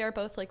mean, they're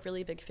both like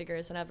really big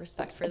figures, and I have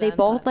respect for them. They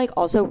both like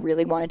also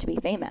really wanted to be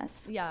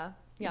famous. Yeah.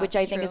 Yeah, which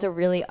I think is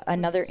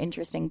another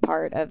interesting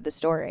part of the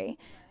story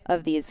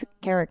of these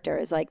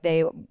characters. Like, they,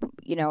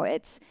 you know,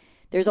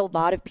 there's a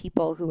lot of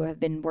people who have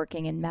been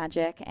working in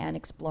magic and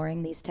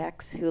exploring these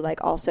texts who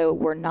like also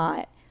were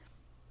not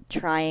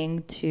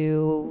trying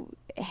to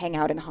hang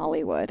out in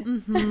Hollywood.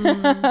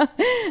 But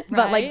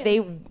Right? like,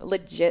 they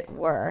legit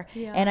were.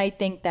 Yeah. And I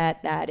think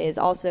that is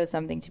also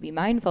something to be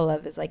mindful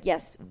of, is like,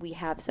 yes, we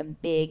have some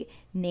big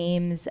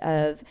names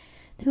of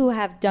who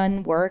have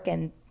done work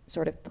and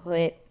sort of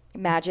put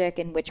magic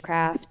and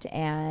witchcraft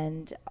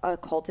and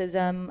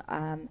occultism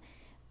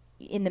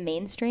in the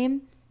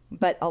mainstream,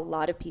 but a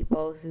lot of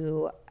people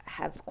who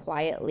have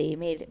quietly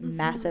made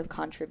massive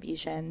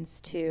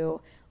contributions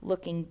to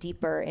looking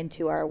deeper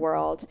into our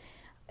world.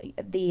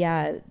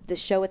 The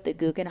show at the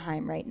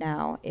Guggenheim right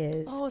now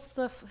is it's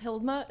the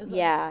Hilma.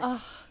 Yeah.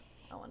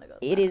 I want to go.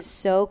 It is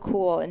so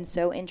cool and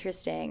so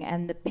interesting,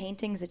 and the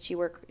paintings that she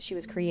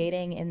was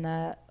creating in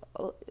the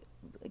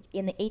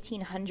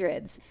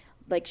 1800s.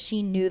 Like,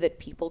 she knew that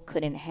people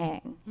couldn't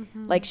hang.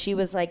 Like, she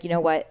was like, you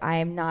know what? I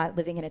am not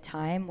living in a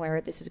time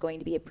where this is going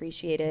to be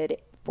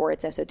appreciated for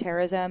its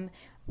esotericism,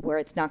 where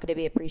it's not going to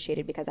be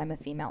appreciated because I'm a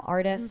female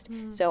artist.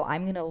 So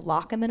I'm going to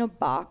lock them in a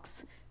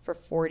box for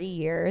 40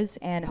 years,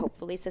 and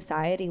hopefully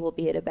society will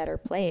be at a better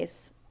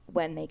place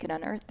when they can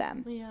unearth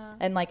them. Yeah.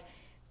 And, like,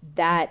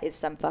 that is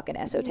some fucking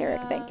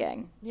esoteric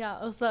thinking.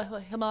 Yeah, it was the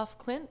Hilma af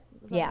Klint.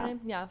 Is that her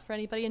name? Yeah, for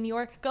anybody in New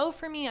York, go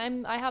for me.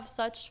 I have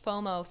such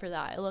FOMO for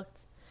that. It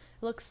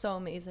looks so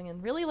amazing,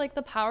 and really like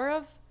the power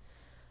of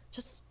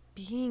just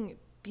being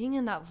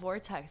in that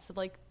vortex of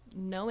like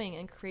knowing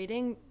and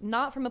creating,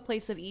 not from a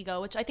place of ego,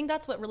 which I think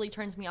that's what really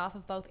turns me off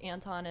of both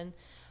Anton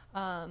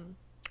and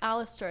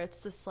Alistair.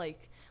 It's this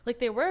like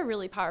they were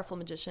really powerful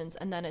magicians,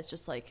 and then it's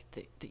just like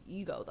the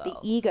ego, though. The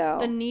ego.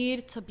 The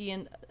need to be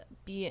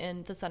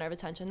in the center of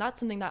attention. That's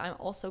something that I'm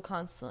also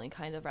constantly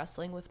kind of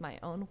wrestling with my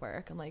own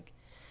work. I'm like,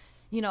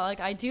 you know,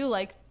 like I do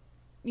like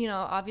you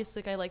know,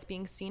 obviously like I like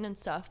being seen and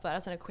stuff, but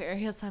as an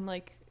Aquarius, I'm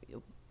like,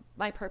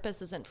 my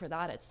purpose isn't for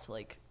that. It's to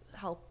like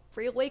help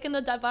reawaken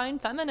the divine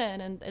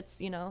feminine, and it's,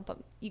 you know, but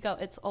ego,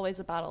 it's always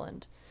a battle.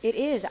 And it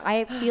is.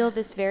 I feel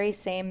this very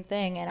same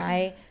thing, and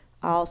I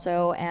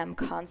also am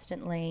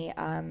constantly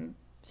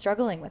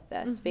struggling with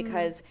this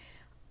because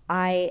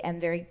I am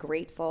very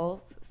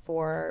grateful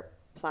for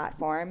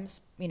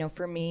platforms. You know,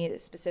 for me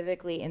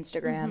specifically,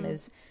 Instagram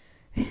is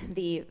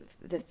the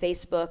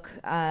Facebook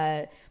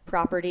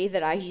property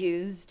that I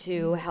use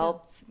to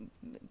help,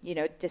 you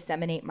know,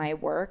 disseminate my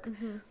work.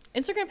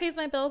 Instagram pays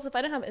my bills. If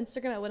I didn't have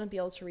Instagram, I wouldn't be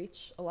able to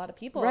reach a lot of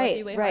people. Right, It'd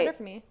be way harder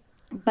for me.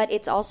 But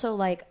it's also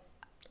like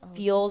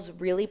feels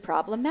really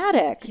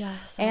problematic.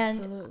 Yes, and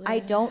absolutely. I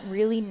don't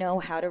really know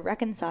how to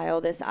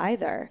reconcile this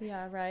either.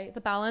 Yeah, right.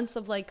 The balance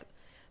of like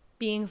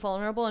being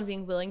vulnerable and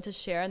being willing to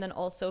share, and then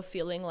also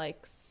feeling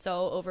like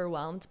so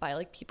overwhelmed by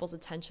like people's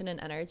attention and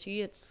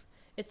energy. It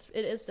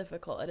is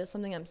difficult. It is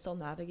something I'm still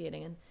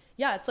navigating. And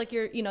yeah, it's like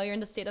you're in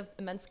the state of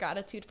immense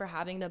gratitude for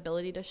having the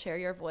ability to share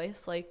your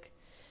voice, like,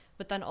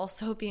 but then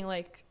also being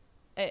like,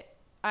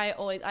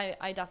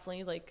 I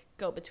definitely like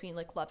go between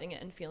like loving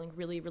it and feeling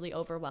really, really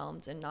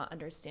overwhelmed and not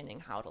understanding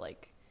how to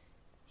like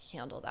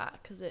handle that,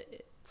 because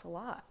it's a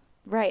lot.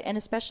 Right. And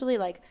especially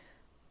like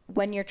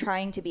when you're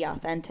trying to be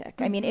authentic.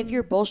 I mean, if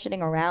you're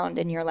bullshitting around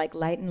and you're like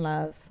light and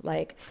love,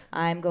 like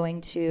I'm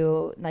going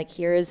to like,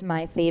 here's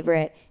my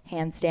favorite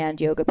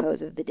handstand yoga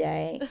pose of the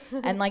day.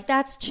 And like,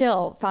 that's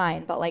chill,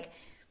 fine. But like,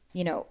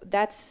 you know,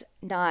 that's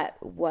not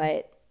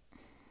what,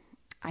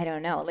 I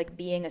don't know, like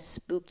being a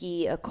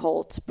spooky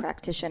occult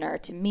practitioner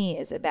to me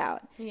is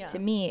about. Yeah. To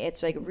me,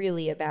 it's like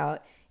really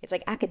about, it's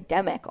like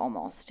academic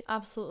almost.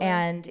 Absolutely.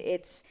 And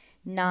it's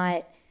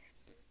not,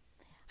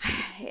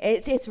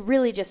 it's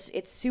really just,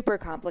 it's super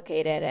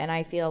complicated. And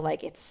I feel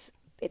like it's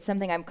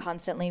something I'm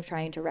constantly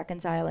trying to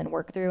reconcile and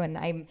work through. And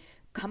I'm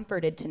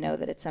comforted to know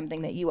that it's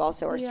something that you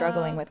also are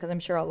struggling with, because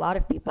I'm sure a lot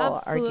of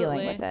people are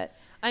dealing with it.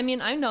 I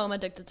mean, I know I'm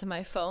addicted to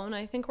my phone.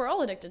 I think we're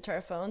all addicted to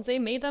our phones. They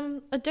made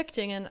them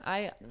addicting, and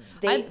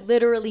They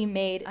literally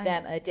made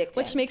them addicting.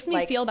 Which makes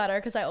me feel better,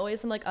 because I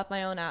always am like up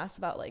my own ass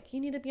about like, you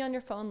need to be on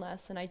your phone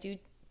less, and I do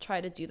try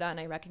to do that, and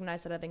I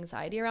recognize that I have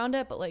anxiety around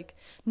it, but like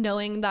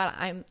knowing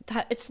that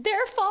it's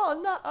their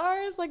fault, not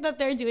ours, like that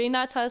they're doing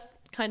that to us,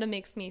 kind of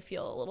makes me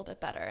feel a little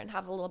bit better and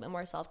have a little bit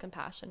more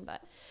self-compassion.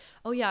 But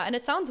oh yeah, and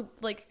it sounds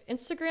like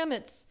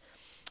Instagram,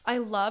 I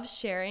love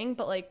sharing,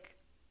 but like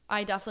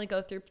I definitely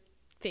go through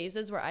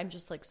phases where I'm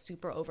just like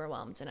super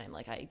overwhelmed, and I'm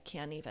like, I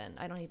don't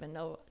even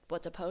know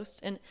what to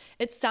post. And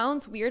it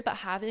sounds weird, but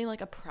having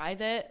like a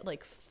private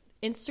like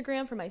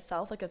Instagram for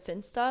myself, like a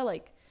Finsta,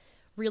 like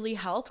really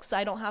helps, because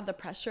I don't have the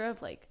pressure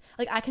of like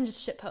I can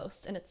just shit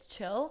post and it's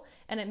chill,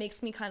 and it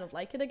makes me kind of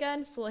like it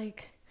again. So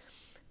like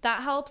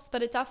that helps.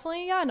 But it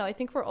definitely, I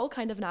think we're all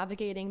kind of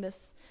navigating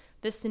this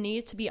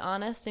need to be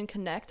honest and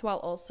connect while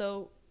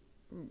also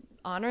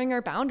honoring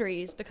our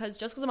boundaries, because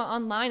just because I'm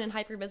online and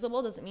hyper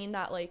visible doesn't mean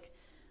that like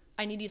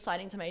I need you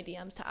sliding to my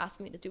DMs to ask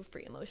me to do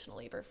free emotional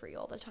labor for you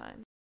all the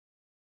time.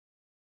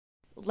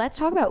 Let's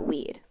talk about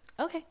weed.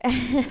 Okay.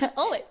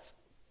 Always.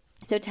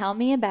 So tell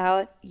me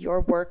about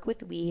your work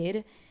with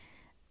weed.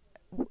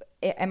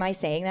 Am I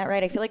saying that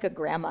right? I feel like a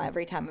grandma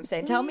every time I'm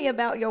saying, tell me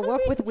about your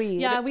work with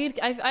weed. Yeah, weed.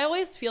 I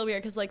always feel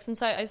weird, because like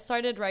since I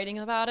started writing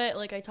about it,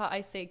 like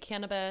I say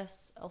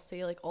cannabis, I'll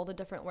say like all the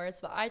different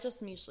words, but I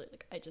just usually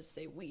I just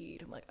say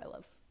weed. I'm like,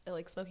 I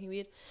like smoking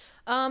weed.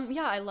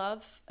 Yeah, I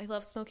love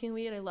smoking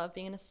weed. I love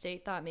being in a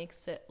state that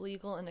makes it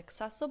legal and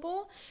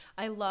accessible.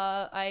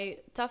 I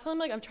definitely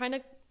like, I'm trying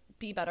to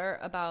be better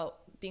about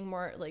being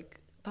more like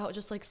about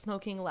just like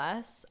smoking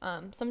less.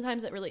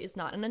 Sometimes it really is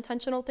not an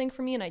intentional thing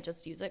for me, and I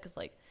just use it because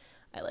like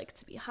I like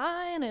to be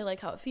high and I like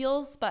how it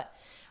feels. But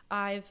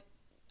I've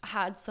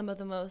had some of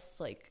the most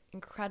like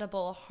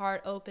incredible,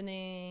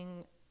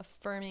 heart-opening,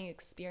 affirming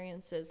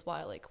experiences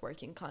while like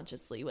working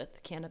consciously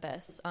with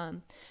cannabis,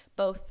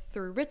 both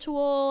through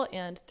ritual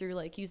and through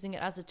like using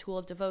it as a tool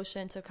of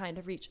devotion to kind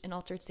of reach an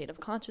altered state of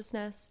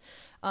consciousness,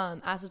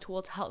 as a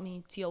tool to help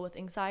me deal with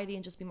anxiety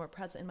and just be more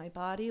present in my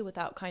body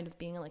without kind of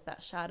being in like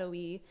that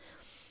shadowy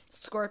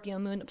Scorpio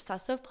moon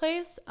obsessive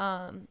place,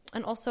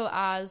 and also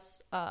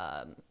as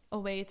a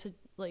way to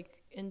like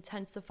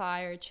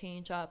intensify or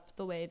change up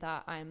the way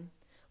that I'm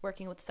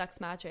working with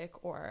sex magic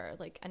or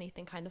like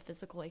anything kind of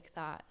physical like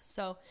that.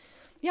 So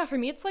yeah, for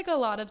me it's like a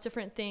lot of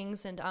different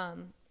things, and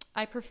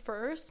I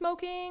prefer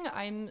smoking.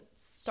 I'm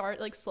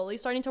slowly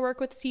starting to work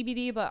with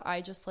CBD, but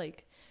I just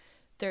like,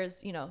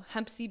 there's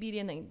hemp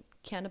CBD and then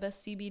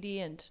cannabis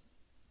CBD, and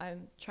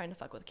I'm trying to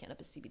fuck with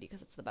cannabis CBD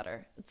because it's the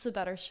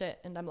better shit,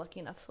 and I'm lucky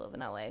enough to live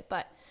in LA.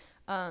 But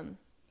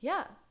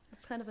yeah,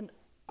 that's kind of a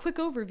quick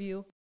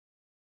overview.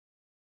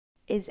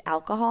 Is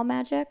alcohol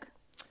magic?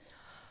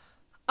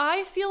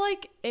 I feel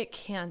like it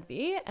can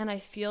be, and I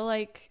feel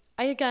like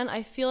I'm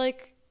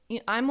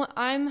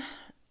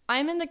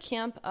in the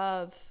camp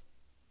of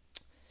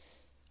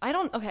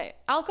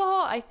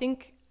alcohol. I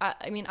think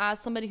I mean, as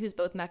somebody who's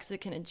both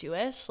Mexican and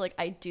Jewish, like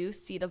I do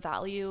see the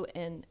value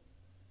in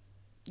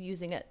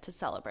using it to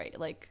celebrate.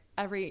 Like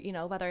every, you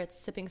know, whether it's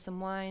sipping some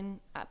wine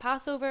at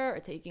Passover or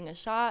taking a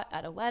shot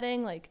at a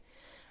wedding, like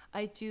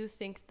I do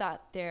think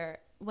that they're,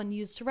 when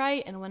used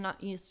right and when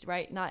not used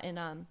right, not in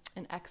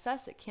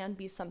excess, it can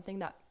be something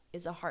that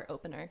is a heart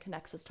opener,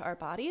 connects us to our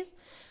bodies.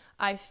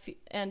 I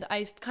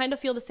kind of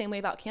feel the same way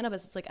about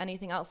cannabis. It's like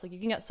anything else. Like you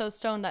can get so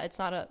stoned that it's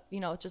not a, you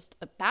know, just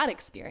a bad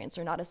experience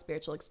or not a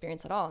spiritual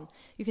experience at all. And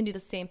you can do the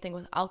same thing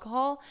with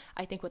alcohol.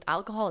 I think with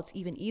alcohol, it's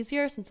even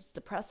easier since it's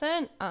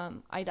depressant.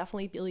 I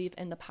definitely believe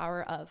in the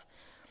power of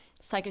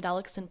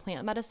psychedelics and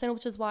plant medicine,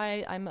 which is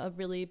why I'm a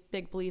really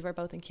big believer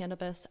both in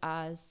cannabis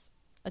as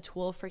a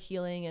tool for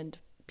healing and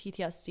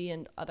PTSD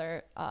and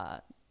other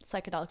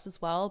psychedelics as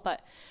well.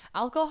 But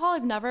alcohol,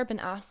 I've never been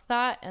asked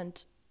that.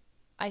 And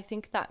I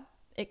think that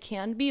it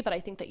can be, but I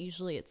think that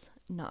usually it's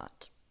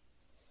not.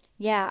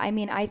 Yeah, I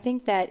mean, I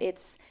think that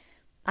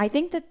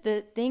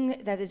the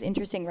thing that is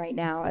interesting right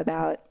now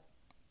about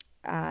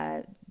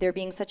there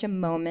being such a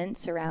moment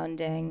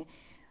surrounding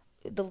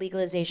the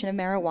legalization of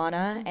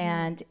marijuana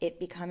and it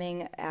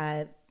becoming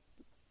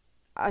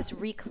us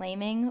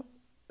reclaiming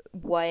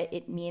what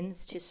it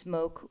means to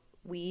smoke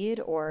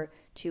weed or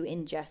to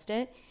ingest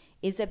it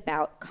is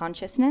about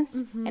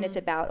consciousness and it's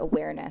about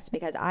awareness,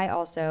 because I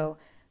also,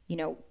 you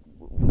know,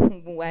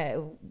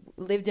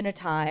 lived in a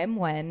time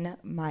when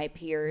my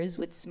peers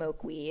would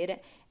smoke weed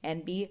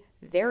and be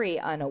very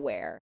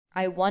unaware.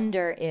 I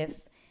wonder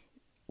if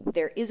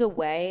there is a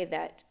way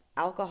that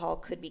alcohol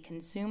could be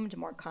consumed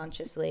more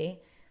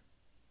consciously,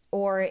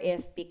 or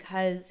if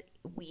because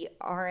we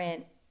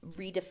aren't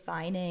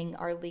redefining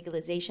our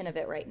legalization of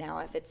it right now,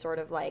 if it's sort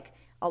of like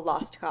a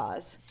lost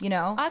cause, you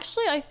know?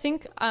 Actually, I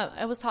think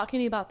I was talking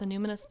to you about the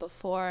Numinous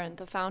before, and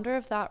the founder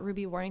of that,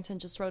 Ruby Warrington,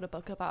 just wrote a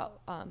book about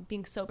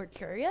being sober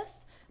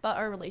curious about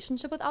our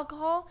relationship with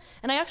alcohol.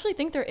 And I actually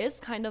think there is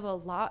kind of a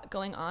lot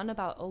going on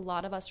about a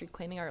lot of us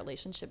reclaiming our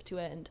relationship to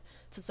it and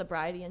to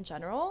sobriety in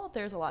general.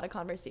 There's a lot of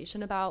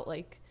conversation about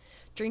like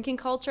drinking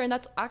culture, and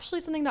that's actually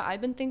something that I've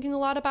been thinking a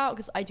lot about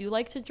because I do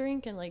like to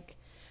drink and like.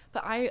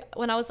 But I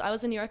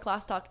was in New York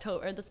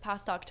this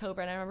past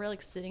October, and I remember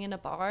like sitting in a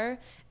bar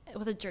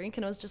with a drink,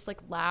 and it was just like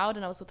loud,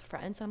 and I was with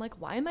friends, and I'm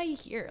like, why am I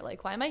here?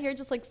 Like, why am I here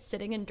just like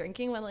sitting and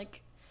drinking when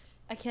like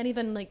I can't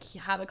even like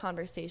have a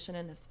conversation?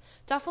 And I've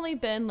definitely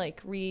been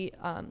like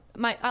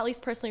at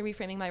least personally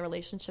reframing my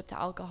relationship to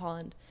alcohol,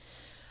 and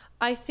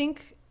I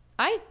think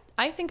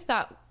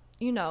that,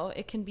 you know,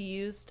 it can be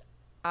used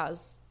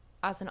as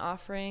an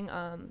offering.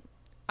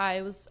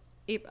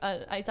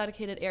 I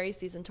dedicated Aries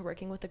season to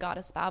working with the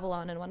goddess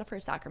Babylon, and one of her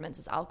sacraments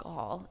is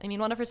alcohol. I mean,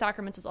 one of her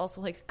sacraments is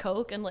also like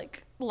coke and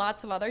like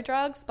lots of other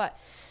drugs, but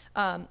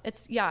I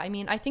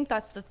mean, I think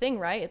that's the thing,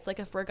 right? It's like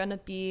if we're going to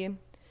be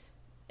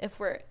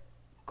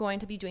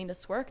doing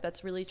this work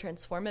that's really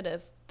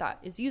transformative, that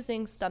is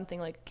using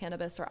something like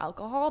cannabis or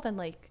alcohol, then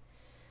like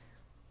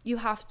you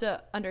have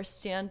to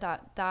understand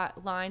that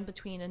line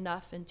between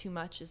enough and too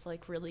much is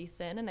like really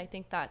thin. And I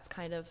think that's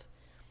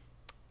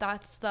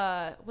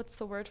what's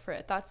the word for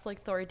it? That's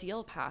like the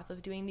ordeal path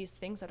of doing these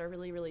things that are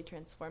really, really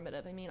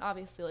transformative. I mean,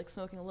 obviously like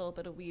smoking a little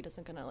bit of weed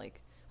isn't gonna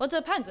like, well, it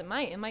depends. It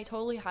might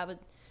totally have a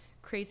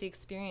crazy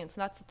experience.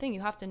 And that's the thing, you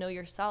have to know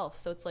yourself.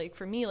 So it's like,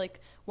 for me, like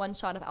one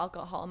shot of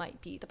alcohol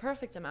might be the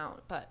perfect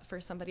amount, but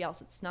for somebody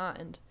else it's not.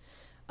 And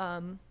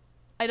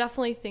I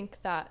definitely think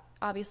that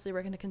obviously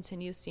we're going to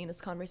continue seeing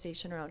this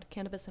conversation around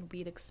cannabis and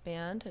weed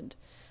expand and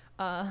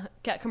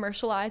get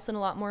commercialized in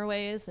a lot more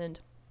ways. And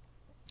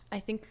I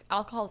think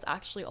alcohol is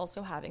actually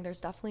also there's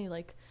definitely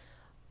like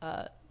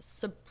a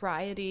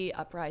sobriety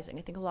uprising.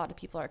 I think a lot of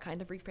people are kind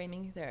of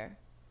reframing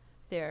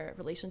their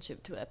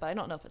relationship to it, but I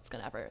don't know if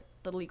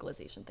the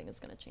legalization thing is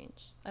going to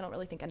change. I don't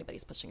really think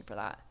anybody's pushing for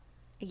that.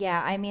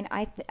 Yeah, I mean,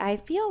 I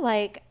feel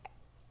like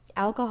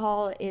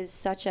alcohol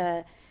is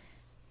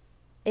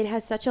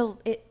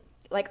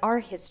like our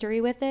history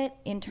with it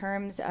in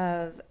terms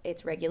of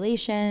its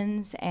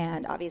regulations,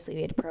 and obviously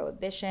we had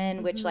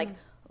prohibition, which like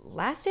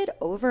lasted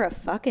over a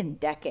fucking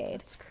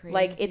decade. That's crazy.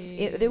 Like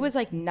it was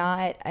like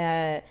not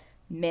a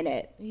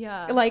minute.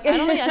 Yeah. Like I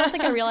don't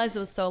think I realized it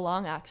was so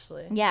long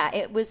actually. Yeah,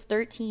 it was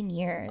 13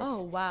 years.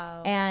 Oh,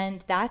 wow.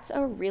 And that's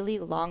a really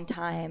long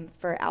time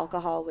for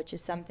alcohol, which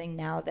is something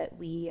now that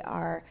we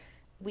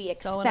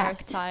expect. So in our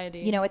society.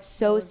 You know, it's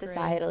so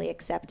societally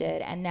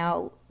accepted, and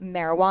now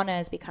marijuana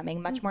is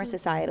becoming much more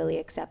societally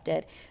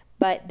accepted,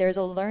 but there's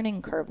a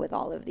learning curve with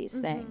all of these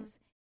things.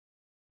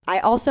 I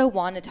also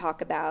want to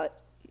talk about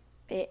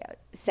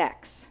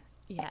sex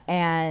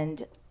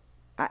and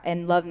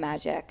love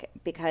magic,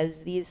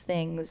 because these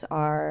things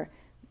are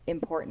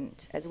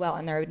important as well,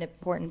 and they're an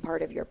important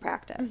part of your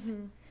practice.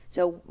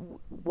 So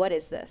what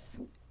is this?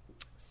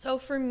 So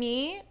for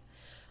me,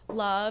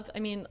 love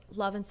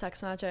and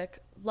sex magic,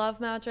 love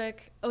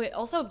magic. Oh wait,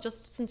 also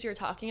just since we were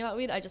talking about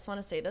weed, I just want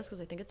to say this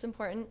because I think it's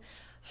important.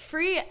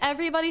 Free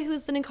everybody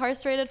who's been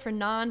incarcerated for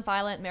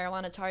non-violent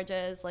marijuana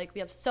charges. Like, we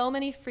have so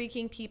many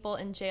freaking people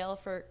in jail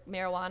for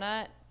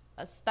marijuana,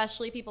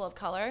 especially people of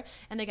color,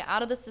 and they get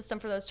out of the system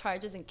for those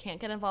charges and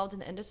can't get involved in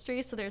the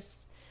industry. So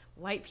there's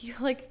white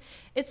people. Like,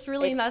 it's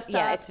really messed up.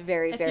 Yeah, it's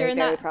very, If very, you're in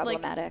very that,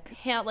 problematic.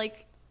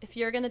 Like, if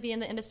you're going to be in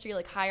the industry,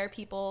 like, hire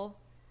people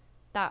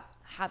that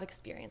have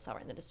experience that were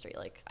in the industry.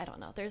 Like, I don't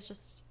know. There's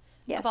just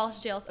abolish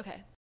jails.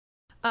 Okay.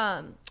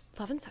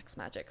 Love and sex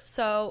magic.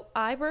 So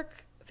I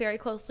work very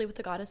closely with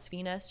the goddess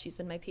Venus. She's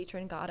been my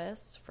patron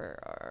goddess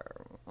for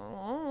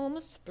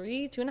almost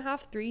 3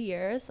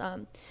 years.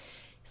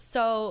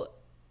 So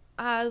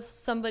as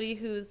somebody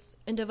who's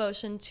in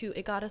devotion to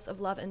a goddess of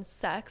love and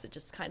sex, it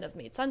just kind of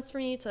made sense for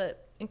me to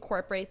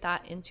incorporate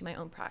that into my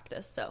own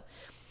practice. So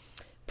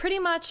pretty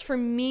much for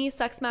me,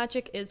 sex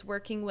magic is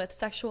working with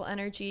sexual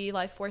energy,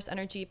 life force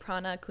energy,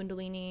 prana,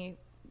 kundalini,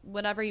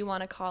 whatever you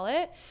want to call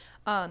it,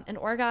 and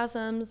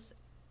orgasms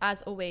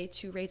as a way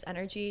to raise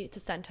energy to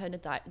send to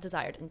a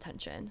desired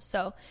intention.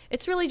 So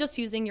it's really just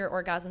using your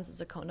orgasms as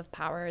a cone of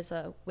power, as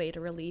a way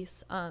to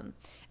release. And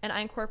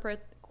I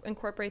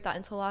incorporate that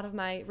into a lot of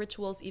my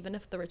rituals, even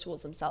if the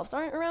rituals themselves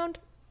aren't around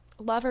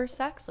love or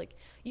sex. Like,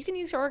 you can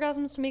use your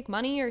orgasms to make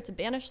money or to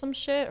banish some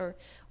shit or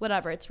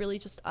whatever. It's really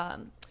just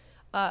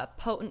a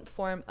potent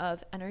form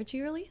of energy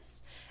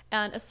release.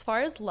 And as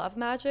far as love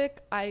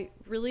magic, I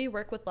really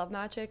work with love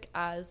magic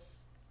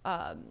as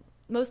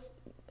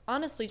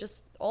honestly,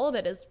 just all of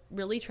it is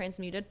really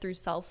transmuted through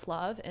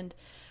self-love. And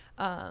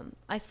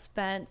I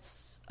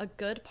spent a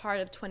good part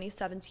of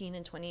 2017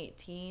 and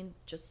 2018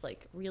 just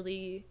like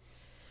really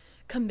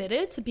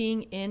committed to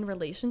being in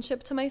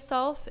relationship to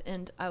myself.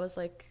 And I was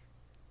like,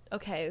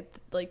 okay,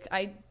 like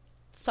I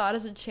saw it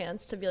as a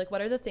chance to be like, what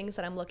are the things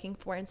that I'm looking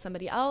for in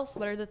somebody else?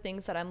 What are the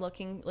things that I'm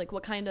looking, like,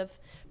 what kind of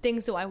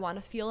things do I want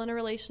to feel in a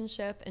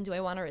relationship and do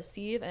I want to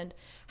receive, and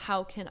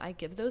how can I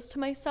give those to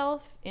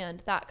myself?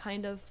 And that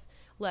kind of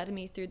led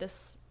me through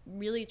this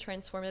really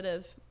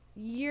transformative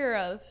year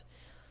of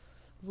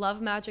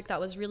love magic that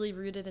was really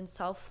rooted in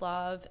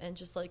self-love and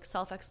just like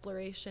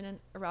self-exploration and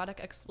erotic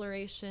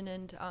exploration.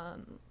 And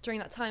during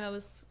that time I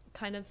was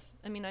kind of,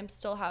 I mean, I'm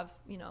still have,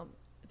 you know,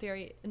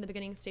 very in the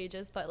beginning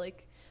stages, but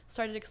like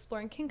started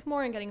exploring kink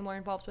more and getting more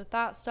involved with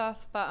that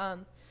stuff. But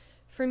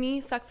for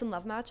me, sex and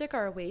love magic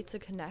are a way to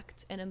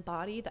connect and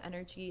embody the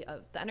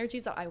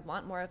energies that I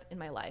want more of in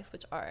my life,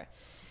 which are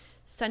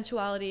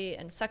sensuality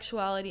and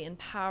sexuality and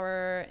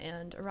power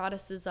and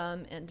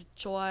eroticism and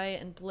joy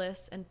and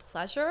bliss and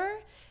pleasure.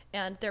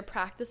 And they're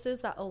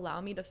practices that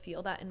allow me to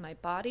feel that in my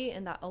body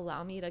and that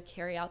allow me to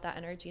carry out that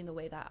energy in the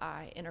way that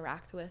I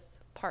interact with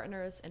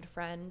partners and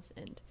friends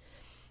and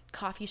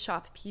coffee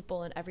shop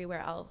people and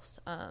everywhere else.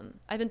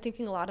 I've been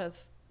thinking a lot of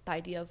the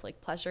idea of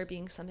like pleasure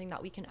being something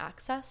that we can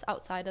access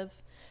outside of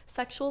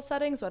sexual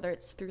settings, whether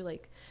it's through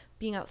like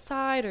being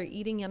outside or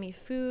eating yummy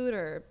food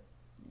or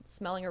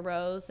smelling a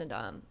rose. And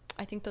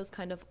I think those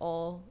kind of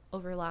all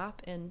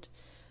overlap. And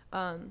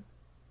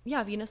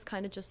yeah, Venus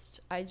kind of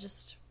I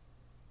just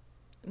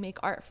make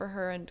art for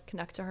her and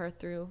connect to her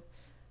through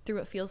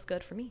what feels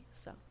good for me.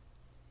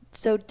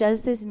 So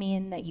does this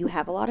mean that you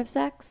have a lot of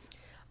sex?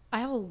 I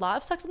have a lot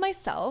of sex with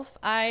myself.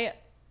 I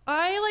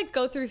like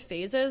go through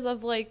phases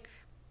of like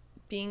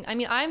being, I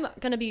mean, I'm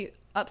going to be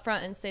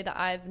upfront and say that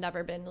I've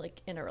never been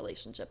like in a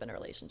relationship.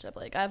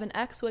 Like I have an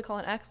ex who I call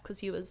an ex because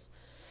he was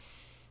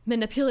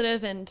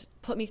manipulative and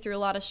put me through a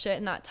lot of shit,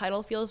 and that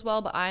title feels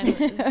well, but I'm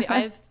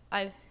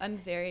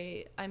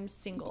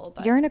single.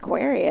 But you're an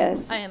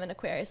Aquarius. I am an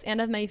Aquarius,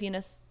 and I have my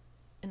Venus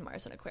and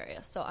Mars in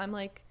Aquarius. So I'm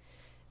like,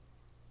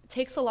 it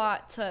takes a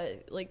lot to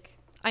like,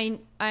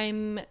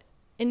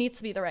 it needs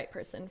to be the right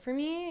person for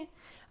me.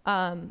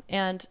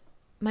 And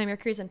my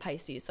Mercury's in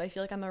Pisces, so I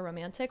feel like I'm a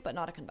romantic, but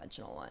not a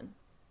conventional one.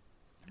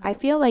 I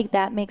feel like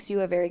that makes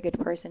you a very good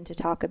person to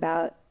talk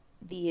about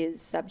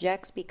these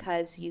subjects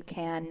because you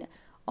can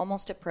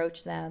almost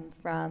approach them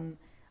from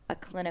a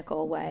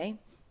clinical way.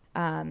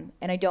 And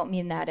I don't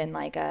mean that in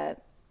like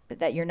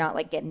that you're not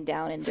like getting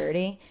down and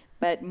dirty,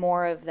 but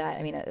more of that.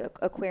 I mean,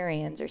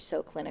 Aquarians are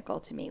so clinical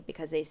to me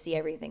because they see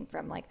everything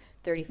from like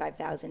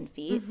 35,000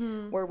 feet,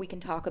 where we can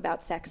talk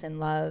about sex and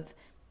love,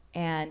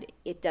 and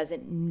it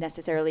doesn't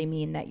necessarily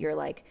mean that you're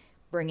like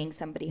bringing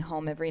somebody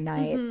home every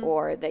night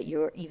or that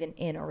you're even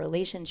in a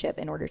relationship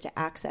in order to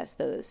access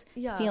those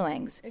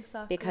feelings.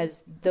 Exactly.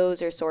 Because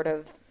those are sort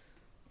of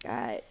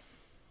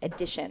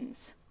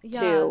additions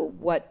to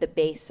what the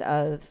base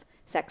of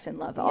sex and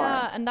love are.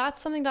 Yeah, and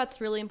that's something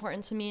that's really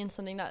important to me, and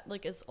something that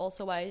like is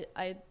also why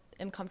I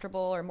am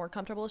comfortable or more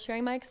comfortable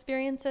sharing my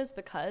experiences,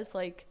 because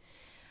like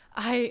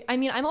I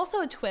mean, I'm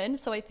also a twin,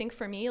 so I think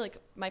for me, like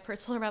my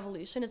personal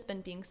revolution has been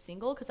being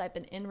single because I've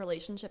been in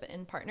relationship and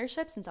in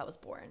partnership since I was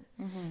born.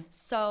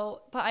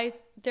 So, but I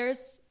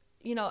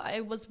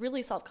was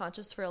really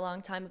self-conscious for a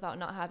long time about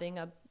not having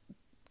a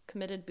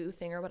committed boo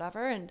thing or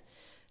whatever, and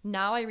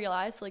now I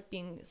realize like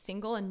being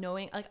single and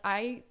knowing, like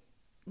I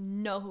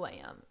know who I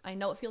am. I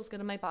know it feels good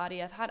in my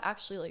body. I've had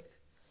actually like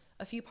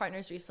a few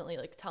partners recently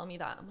like tell me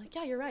that. I'm like,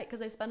 yeah, you're right,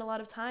 because I spend a lot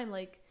of time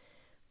like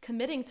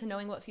committing to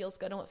knowing what feels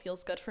good and what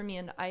feels good for me.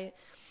 And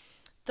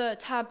the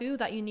taboo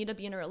that you need to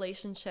be in a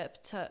relationship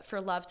for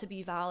love to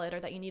be valid, or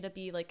that you need to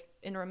be like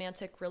in a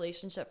romantic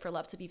relationship for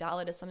love to be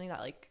valid, is something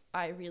that like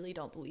I really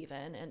don't believe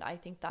in. And I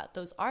think that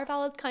those are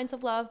valid kinds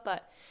of love,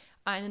 but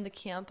I'm in the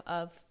camp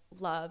of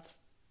love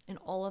in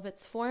all of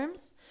its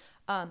forms,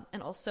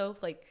 and also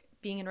like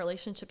being in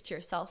relationship to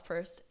yourself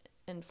first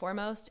and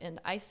foremost. And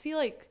I see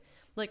like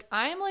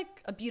I'm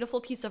like a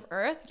beautiful piece of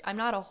earth. I'm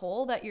not a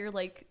hole that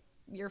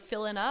you're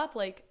filling up.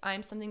 Like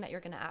I'm something that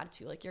you're going to add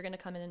to. Like you're going to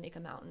come in and make a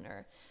mountain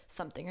or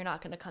something. You're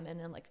not going to come in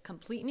and like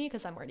complete me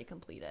because I'm already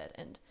completed.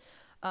 And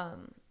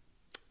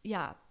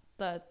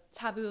the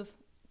taboo of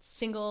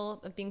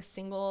being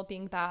single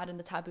being bad, and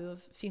the taboo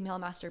of female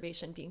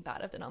masturbation being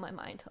bad have been on my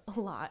mind a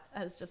lot,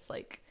 as just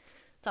like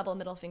double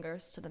middle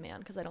fingers to the man,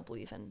 because I don't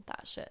believe in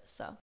that shit.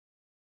 So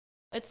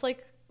it's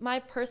like my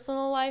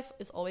personal life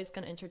is always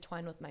going to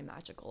intertwine with my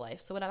magical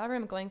life. So whatever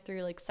I'm going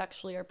through, like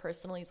sexually or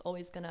personally, is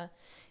always going to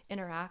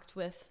interact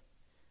with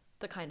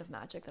the kind of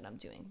magic that I'm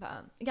doing.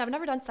 But I've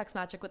never done sex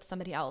magic with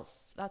somebody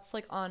else. That's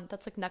like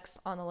next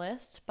on the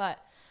list. But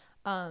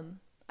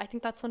I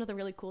think that's one of the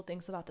really cool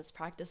things about this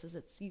practice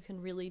is you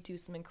can really do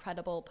some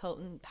incredible,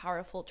 potent,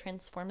 powerful,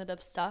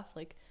 transformative stuff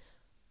like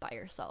by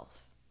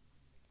yourself.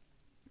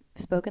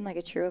 Spoken like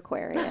a true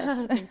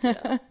Aquarius. Thank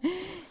you.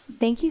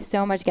 Thank you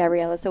so much,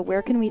 Gabriella. So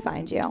where can we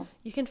find you?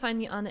 You can find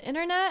me on the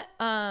internet.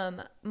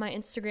 My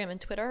Instagram and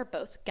Twitter are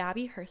both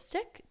Gabby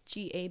Herstik,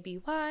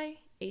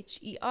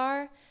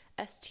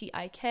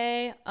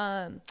 GABYHERSTIK.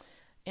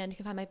 And you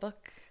can find my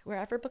book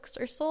wherever books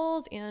are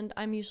sold. And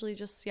I'm usually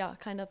just,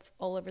 kind of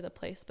all over the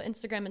place. But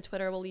Instagram and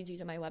Twitter will lead you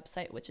to my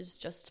website, which is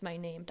just my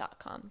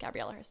name.com,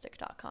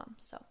 GabriellaHerstik.com.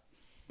 So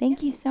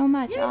thank you so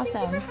much. Yeah, awesome.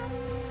 Thank you for having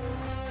me.